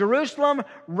that from Jerusalem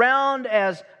round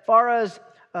as far as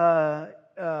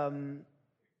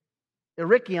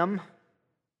Illyricum,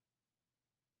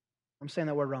 I'm saying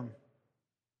that word wrong.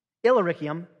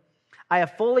 Illyricum, I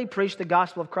have fully preached the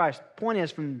gospel of Christ. Point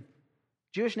is, from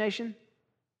Jewish nation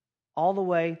all the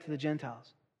way to the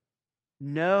Gentiles.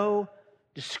 No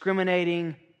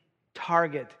discriminating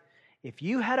target. If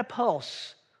you had a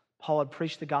pulse, Paul would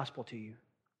preach the gospel to you.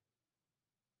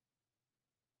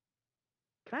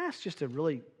 Can I ask just a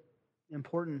really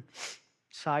important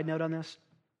side note on this?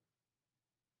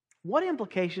 What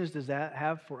implications does that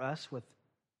have for us with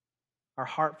our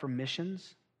heart for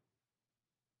missions?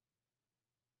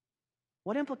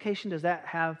 What implication does that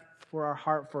have for our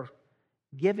heart for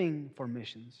giving for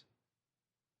missions?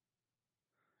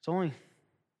 It's only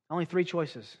three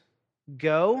choices.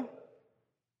 Go,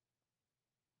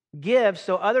 give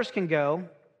so others can go,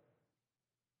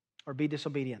 or be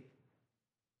disobedient.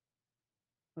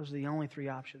 Those are the only three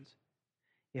options.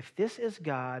 If this is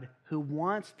God who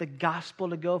wants the gospel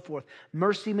to go forth,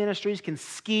 Mercy Ministries can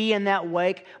ski in that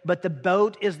wake, but the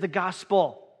boat is the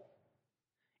gospel.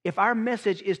 If our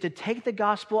message is to take the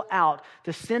gospel out,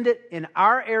 to send it in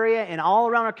our area and all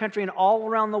around our country and all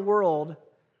around the world,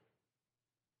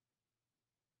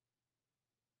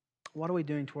 what are we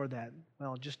doing toward that?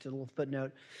 Well, just a little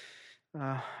footnote.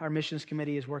 Our missions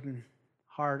committee is working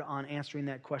hard on answering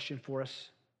that question for us,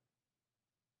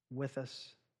 with us.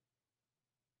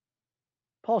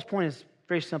 Paul's point is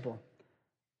very simple.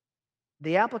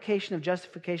 The application of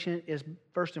justification is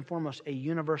first and foremost a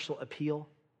universal appeal,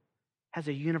 has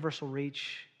a universal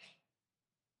reach.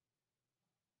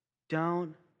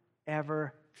 Don't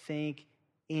ever think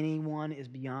anyone is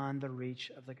beyond the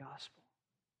reach of the gospel.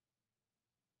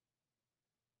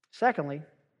 Secondly,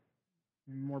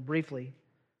 more briefly,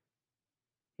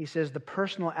 he says the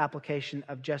personal application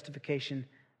of justification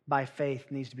by faith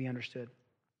needs to be understood.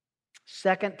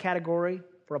 Second category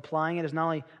for applying it is not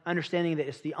only understanding that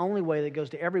it's the only way that goes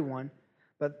to everyone,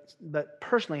 but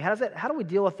personally. How do we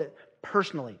deal with it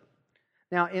personally?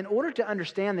 Now, in order to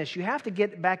understand this, you have to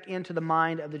get back into the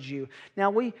mind of the Jew.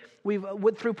 Now,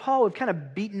 through Paul, we've kind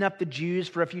of beaten up the Jews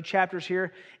for a few chapters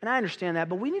here, and I understand that,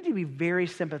 but we need to be very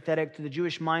sympathetic to the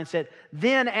Jewish mindset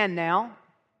then and now.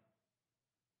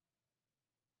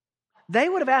 They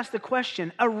would have asked the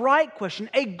question, a right question,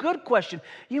 a good question.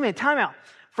 You mean, time out.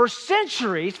 For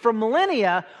centuries, for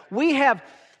millennia, we have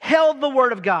held the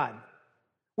Word of God.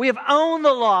 We have owned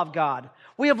the law of God.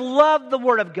 We have loved the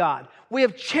Word of God. We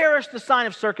have cherished the sign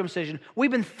of circumcision.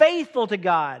 We've been faithful to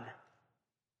God.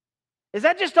 Is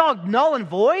that just all null and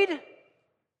void?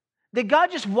 Did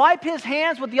God just wipe His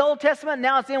hands with the Old Testament and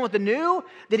now it's in with the New?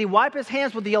 Did He wipe His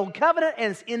hands with the Old Covenant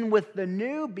and it's in with the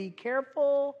New? Be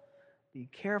careful, be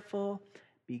careful,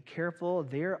 be careful.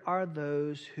 There are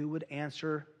those who would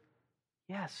answer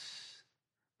yes.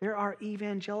 There are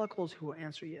evangelicals who will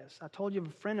answer yes. I told you of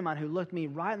a friend of mine who looked me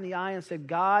right in the eye and said,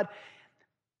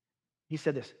 he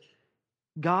said this,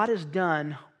 God is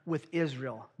done with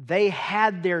Israel. They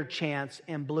had their chance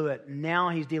and blew it. Now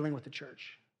He's dealing with the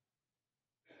church.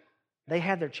 They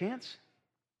had their chance.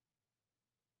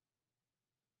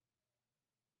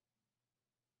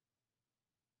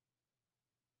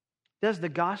 Does the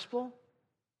gospel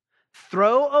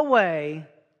throw away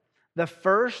the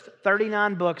first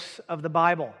 39 books of the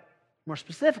Bible? More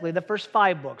specifically, the first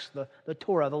 5 books, the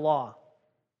Torah, the law.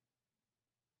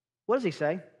 What does he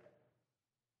say?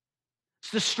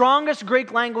 It's the strongest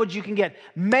Greek language you can get.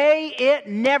 May it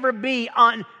never be,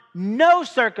 on no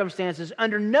circumstances,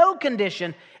 under no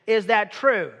condition, is that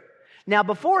true. Now,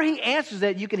 before he answers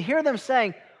it, you can hear them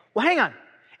saying, well, hang on.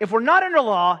 If we're not under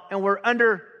law and we're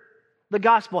under the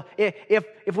gospel,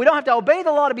 if we don't have to obey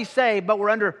the law to be saved, but we're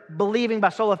under believing by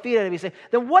sola fide to be saved,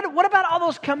 then what about all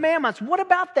those commandments? What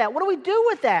about that? What do we do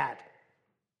with that?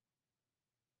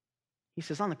 He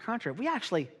says, on the contrary,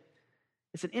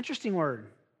 it's an interesting word.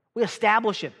 We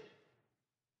establish it.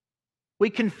 We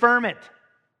confirm it.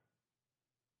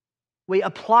 We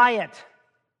apply it.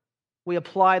 We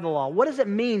apply the law. What does it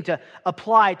mean to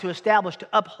apply, to establish, to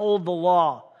uphold the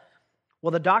law?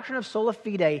 Well, the doctrine of sola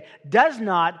fide does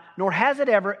not, nor has it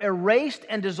ever, erased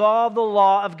and dissolved the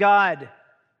law of God.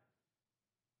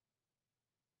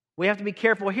 We have to be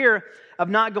careful here of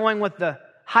not going with the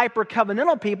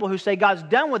hyper-covenantal people who say God's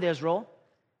done with Israel.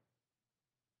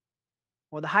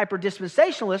 Or the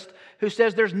hyper-dispensationalist who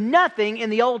says there's nothing in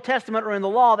the Old Testament or in the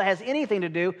law that has anything to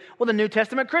do with a New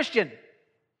Testament Christian.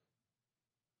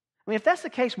 I mean, if that's the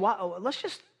case,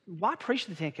 why preach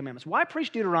the Ten Commandments? Why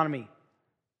preach Deuteronomy?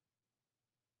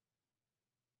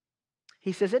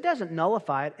 He says it doesn't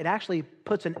nullify it. It actually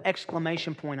puts an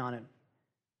exclamation point on it.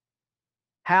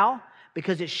 How?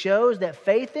 Because it shows that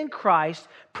faith in Christ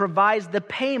provides the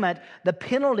payment, the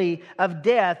penalty of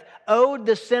death owed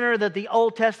the sinner that the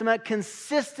Old Testament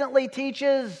consistently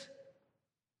teaches.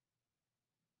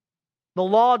 The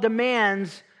law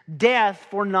demands death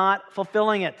for not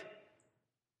fulfilling it.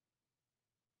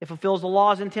 It fulfills the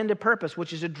law's intended purpose,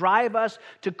 which is to drive us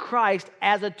to Christ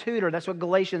as a tutor. That's what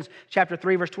Galatians chapter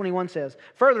 3, verse 21 says.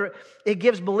 Further, it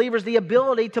gives believers the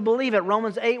ability to believe it.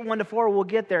 Romans 8, 1-4, we'll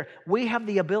get there. We have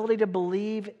the ability to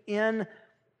believe in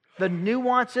the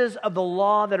nuances of the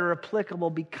law that are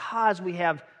applicable because we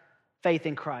have faith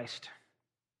in Christ.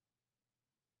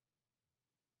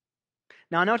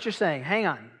 Now, I know what you're saying. Hang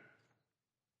on.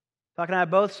 Talking out of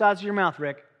both sides of your mouth,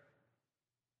 Rick.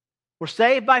 We're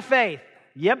saved by faith.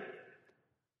 Yep.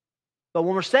 But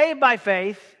when we're saved by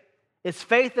faith, it's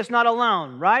faith that's not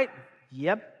alone, right?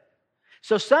 Yep.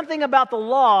 So something about the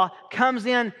law comes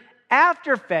in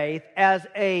after faith as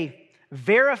a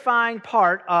verifying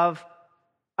part of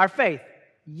our faith.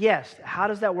 Yes. How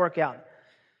does that work out?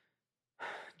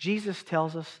 Jesus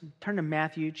tells us, turn to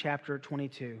Matthew chapter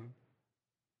 22.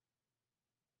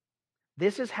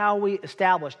 This is how we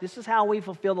establish. This is how we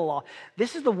fulfill the law.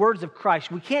 This is the words of Christ.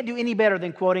 We can't do any better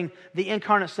than quoting the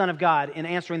incarnate Son of God in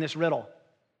answering this riddle.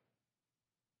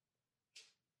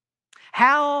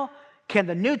 How can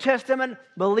the New Testament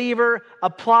believer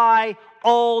apply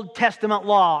Old Testament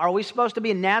law? Are we supposed to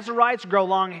be Nazarites, grow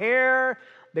long hair,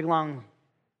 big long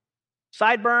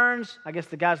sideburns? I guess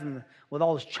the guys with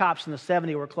all those chops in the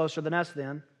 70s were closer than us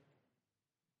then.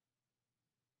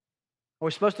 Are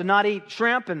we supposed to not eat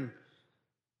shrimp and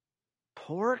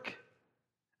pork?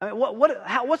 I mean,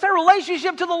 what's our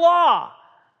relationship to the law?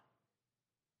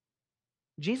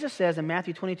 Jesus says in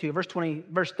Matthew 22,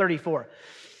 verse 34,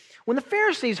 when the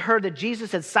Pharisees heard that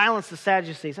Jesus had silenced the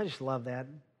Sadducees, I just love that,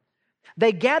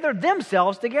 they gathered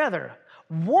themselves together.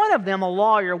 One of them, a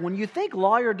lawyer. When you think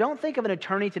lawyer, don't think of an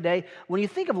attorney today. When you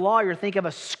think of lawyer, think of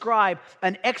a scribe,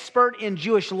 an expert in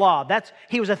Jewish law.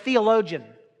 He was a theologian.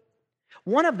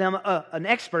 One of them, an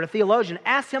expert, a theologian,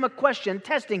 asked him a question,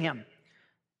 testing him.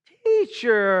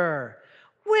 Teacher,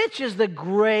 which is the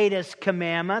greatest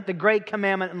commandment, the great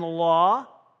commandment in the law?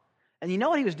 And you know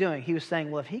what he was doing? He was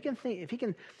saying, well, if he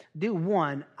can do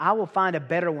one, I will find a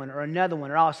better one or another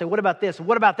one. Or I'll say, what about this?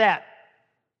 What about that?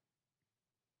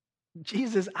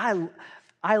 Jesus,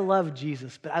 I love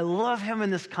Jesus, but I love him in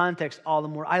this context all the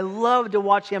more. I love to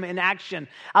watch him in action.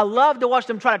 I love to watch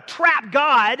them try to trap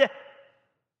God.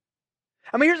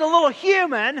 I mean, here's a little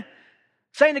human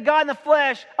saying to God in the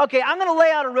flesh, okay, I'm going to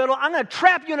lay out a riddle. I'm going to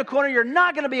trap you in a corner. You're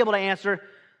not going to be able to answer.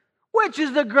 Which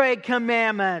is the great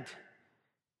commandment?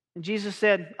 And Jesus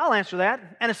said, I'll answer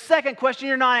that. And a second question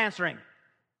you're not answering.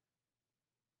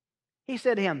 He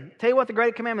said to him, tell you what the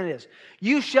great commandment is.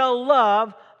 You shall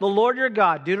love the Lord your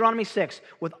God, Deuteronomy 6,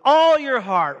 with all your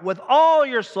heart, with all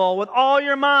your soul, with all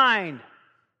your mind.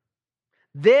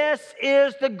 This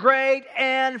is the great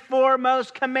and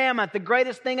foremost commandment, the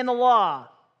greatest thing in the law.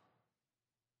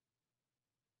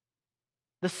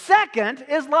 The second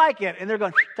is like it. And they're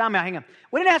going, time out, hang on.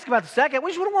 We didn't ask about the second.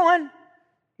 We just want one.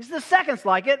 He said the second's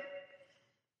like it.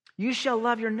 You shall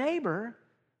love your neighbor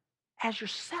as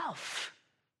yourself.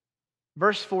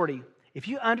 Verse 40. If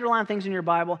you underline things in your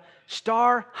Bible,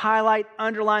 star, highlight,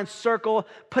 underline, circle,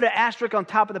 put an asterisk on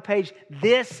top of the page.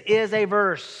 This is a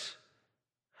verse.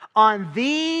 On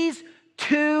these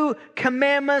two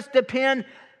commandments depend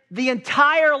the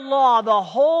entire law, the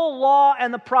whole law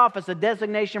and the prophets, a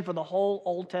designation for the whole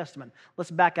Old Testament.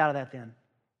 Let's back out of that then.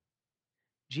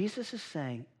 Jesus is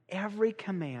saying every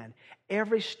command,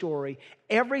 every story,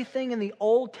 everything in the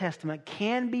Old Testament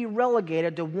can be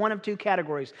relegated to one of two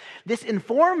categories. This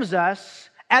informs us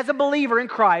as a believer in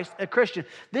Christ, a Christian.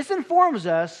 This informs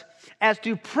us as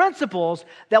to principles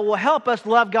that will help us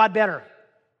love God better.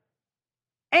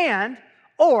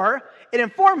 Or it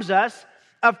informs us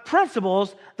of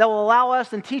principles that will allow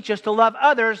us and teach us to love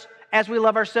others as we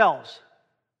love ourselves.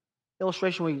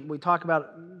 Illustration we talk about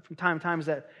from time to time is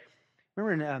that,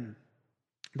 remember in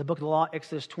the book of the law,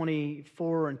 Exodus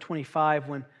 24 and 25,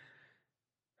 when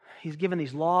he's given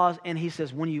these laws, and he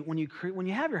says, when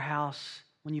you have your house,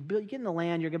 when you get in the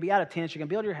land, you're going to be out of tents, you're going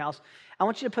to build your house, I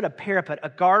want you to put a parapet, a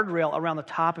guardrail around the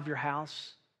top of your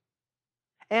house.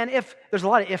 And if, there's a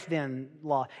lot of if-then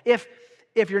law. If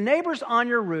if your neighbor's on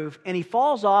your roof and he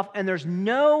falls off and there's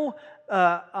no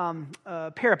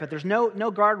parapet, there's no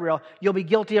guardrail, you'll be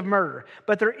guilty of murder.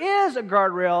 But there is a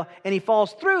guardrail and he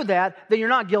falls through that, then you're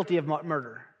not guilty of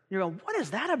murder. You're going, what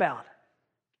is that about?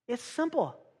 It's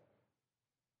simple.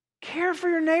 Care for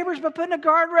your neighbors by putting a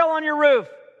guardrail on your roof.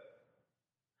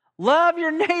 Love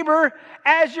your neighbor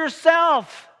as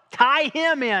yourself. Tie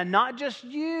him in, not just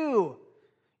you.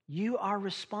 You are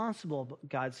responsible,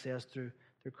 God says through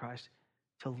Christ,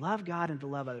 to love God and to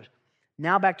love others.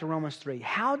 Now back to Romans 3.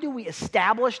 How do we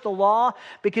establish the law?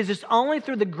 Because it's only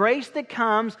through the grace that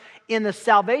comes in the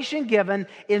salvation given,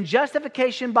 in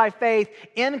justification by faith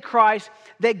in Christ,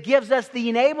 that gives us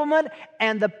the enablement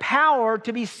and the power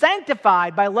to be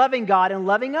sanctified by loving God and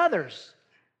loving others.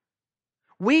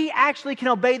 We actually can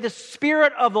obey the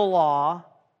spirit of the law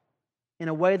in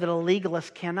a way that a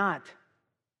legalist cannot.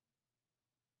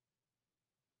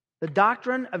 The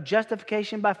doctrine of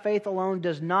justification by faith alone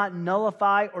does not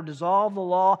nullify or dissolve the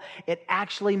law. It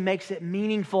actually makes it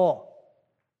meaningful.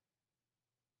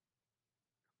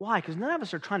 Why? Because none of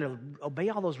us are trying to obey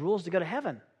all those rules to go to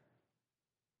heaven.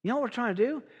 You know what we're trying to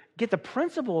do? Get the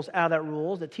principles out of that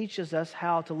rules that teaches us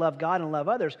how to love God and love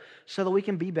others so that we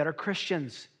can be better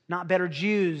Christians, not better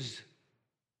Jews.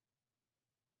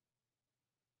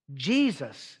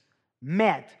 Jesus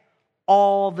met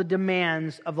all the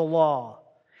demands of the law.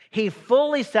 He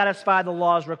fully satisfied the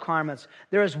law's requirements.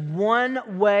 There is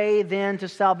one way then to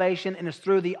salvation, and it's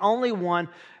through the only one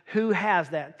who has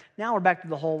that. Now we're back to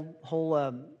the whole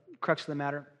crux of the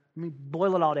matter. Let me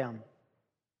boil it all down.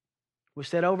 We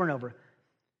said over and over,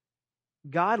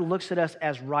 God looks at us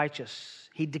as righteous.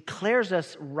 He declares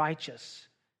us righteous.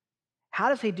 How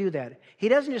does he do that? He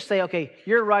doesn't just say, okay,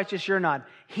 you're righteous, you're not.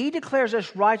 He declares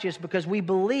us righteous because we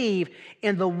believe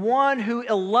in the one who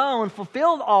alone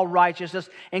fulfilled all righteousness,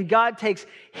 and God takes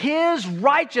his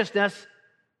righteousness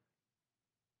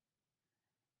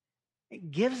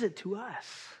and gives it to us,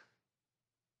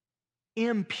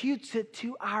 imputes it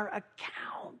to our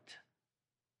account,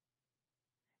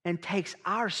 and takes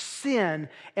our sin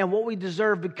and what we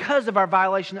deserve because of our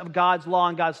violation of God's law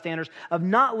and God's standards of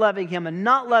not loving him and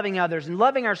not loving others and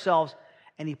loving ourselves,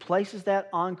 and he places that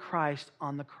on Christ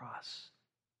on the cross.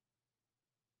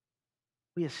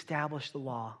 We establish the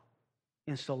law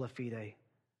in sola fide. We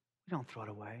don't throw it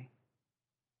away.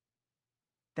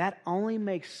 That only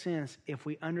makes sense if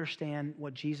we understand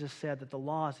what Jesus said, that the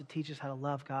law is to teach us how to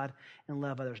love God and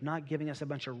love others, not giving us a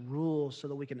bunch of rules so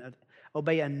that we can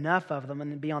obey enough of them and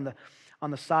then be on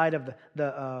the side of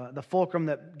the fulcrum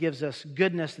that gives us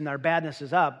goodness and our badness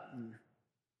is up.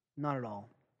 Not at all.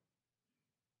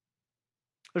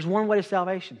 There's one way to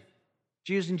salvation.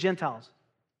 Jews and Gentiles.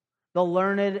 The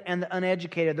learned and the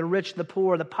uneducated, the rich, the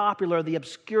poor, the popular, the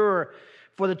obscure,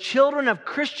 for the children of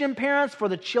Christian parents, for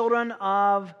the children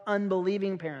of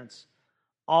unbelieving parents.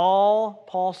 All,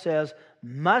 Paul says,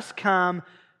 must come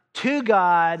to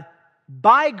God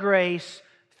by grace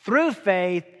through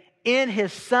faith in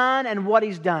his Son and what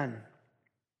he's done.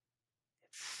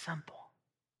 It's simple.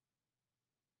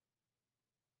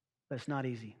 But it's not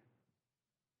easy.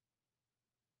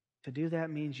 To do that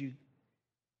means you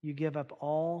give up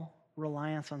all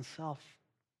reliance on self.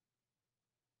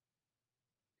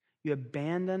 You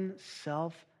abandon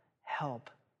self-help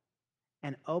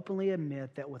and openly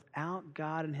admit that without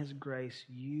God and his grace,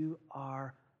 you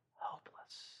are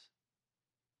hopeless.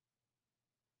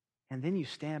 And then you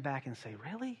stand back and say,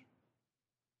 really?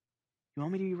 You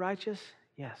want me to be righteous?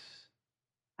 Yes.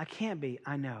 I can't be,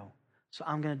 I know. So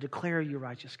I'm going to declare you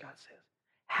righteous, God says.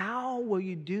 How will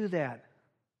you do that?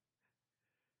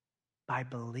 By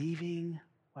believing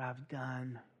what I've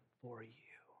done for you.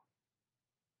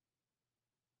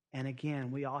 And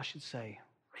again, we all should say,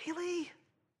 really?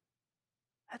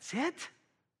 That's it?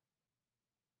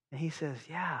 And he says,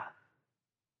 yeah,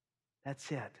 that's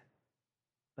it.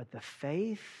 But the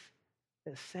faith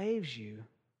that saves you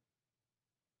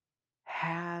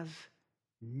has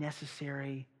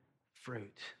necessary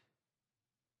fruit.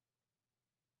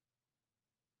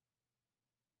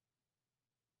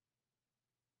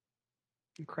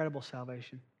 Incredible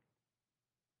salvation.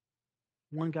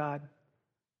 One God,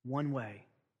 one way.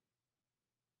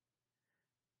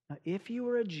 Now, if you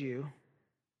were a Jew,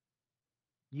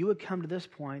 you would come to this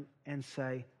point and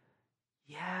say,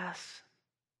 yes,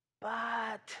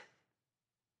 but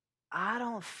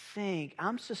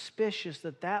I'm suspicious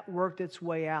that worked its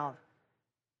way out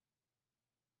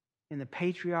in the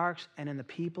patriarchs and in the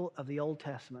people of the Old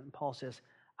Testament. And Paul says,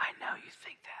 I know you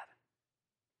think that.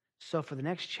 So for the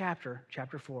next chapter,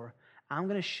 chapter 4, I'm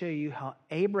going to show you how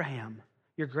Abraham,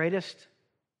 your greatest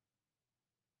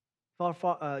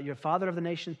your father of the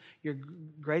nation, your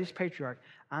greatest patriarch.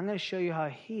 I'm going to show you how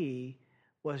he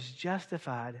was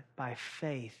justified by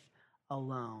faith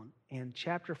alone. And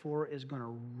chapter 4 is going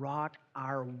to rock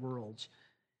our worlds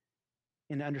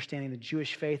in understanding the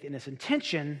Jewish faith and its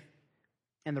intention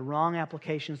and the wrong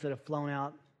applications that have flowed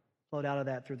out of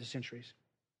that through the centuries.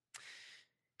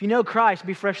 If you know Christ,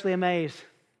 be freshly amazed.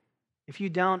 If you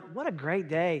don't, what a great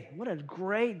day. What a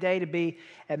great day to be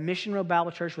at Mission Road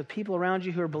Bible Church with people around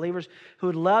you who are believers who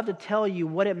would love to tell you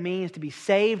what it means to be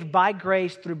saved by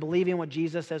grace through believing what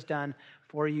Jesus has done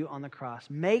for you on the cross.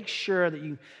 Make sure that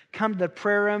you come to the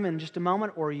prayer room in just a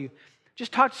moment, or you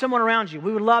just talk to someone around you.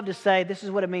 We would love to say, this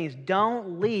is what it means.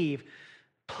 Don't leave.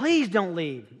 Please don't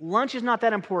leave. Lunch is not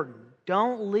that important.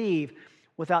 Don't leave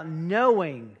without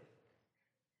knowing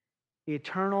the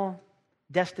eternal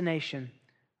destination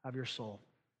of your soul.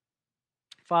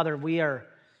 Father, we are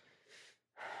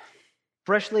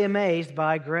freshly amazed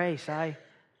by grace. I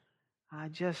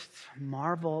just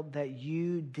marvel that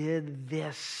you did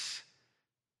this.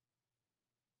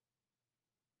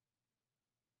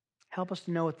 Help us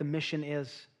to know what the mission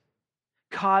is.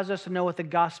 Cause us to know what the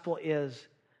gospel is.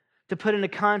 To put into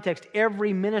context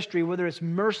every ministry, whether it's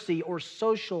mercy or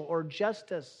social or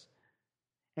justice,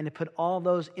 and to put all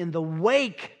those in the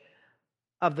wake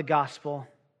of the gospel,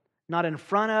 not in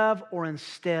front of or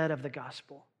instead of the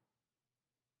gospel.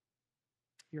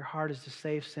 Your heart is to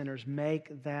save sinners.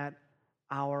 Make that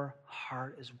our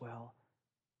heart as well.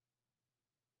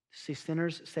 To see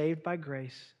sinners saved by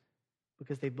grace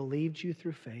because they believed you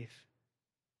through faith,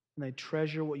 and they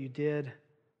treasure what you did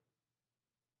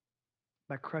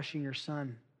by crushing your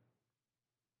Son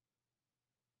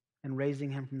and raising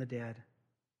him from the dead.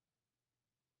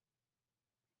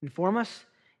 Inform us,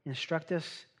 instruct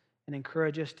us, and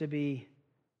encourage us to be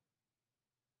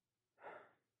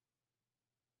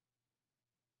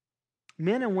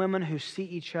men and women who see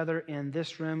each other in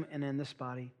this room and in this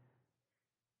body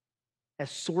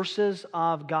as sources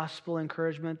of gospel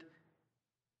encouragement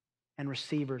and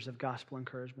receivers of gospel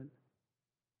encouragement.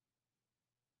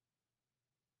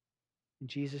 In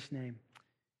Jesus' name,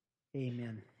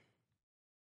 amen.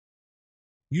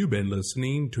 You've been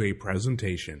listening to a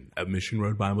presentation of Mission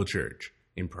Road Bible Church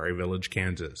in Prairie Village,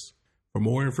 Kansas. For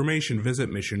more information,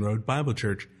 visit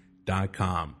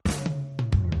missionroadbiblechurch.com.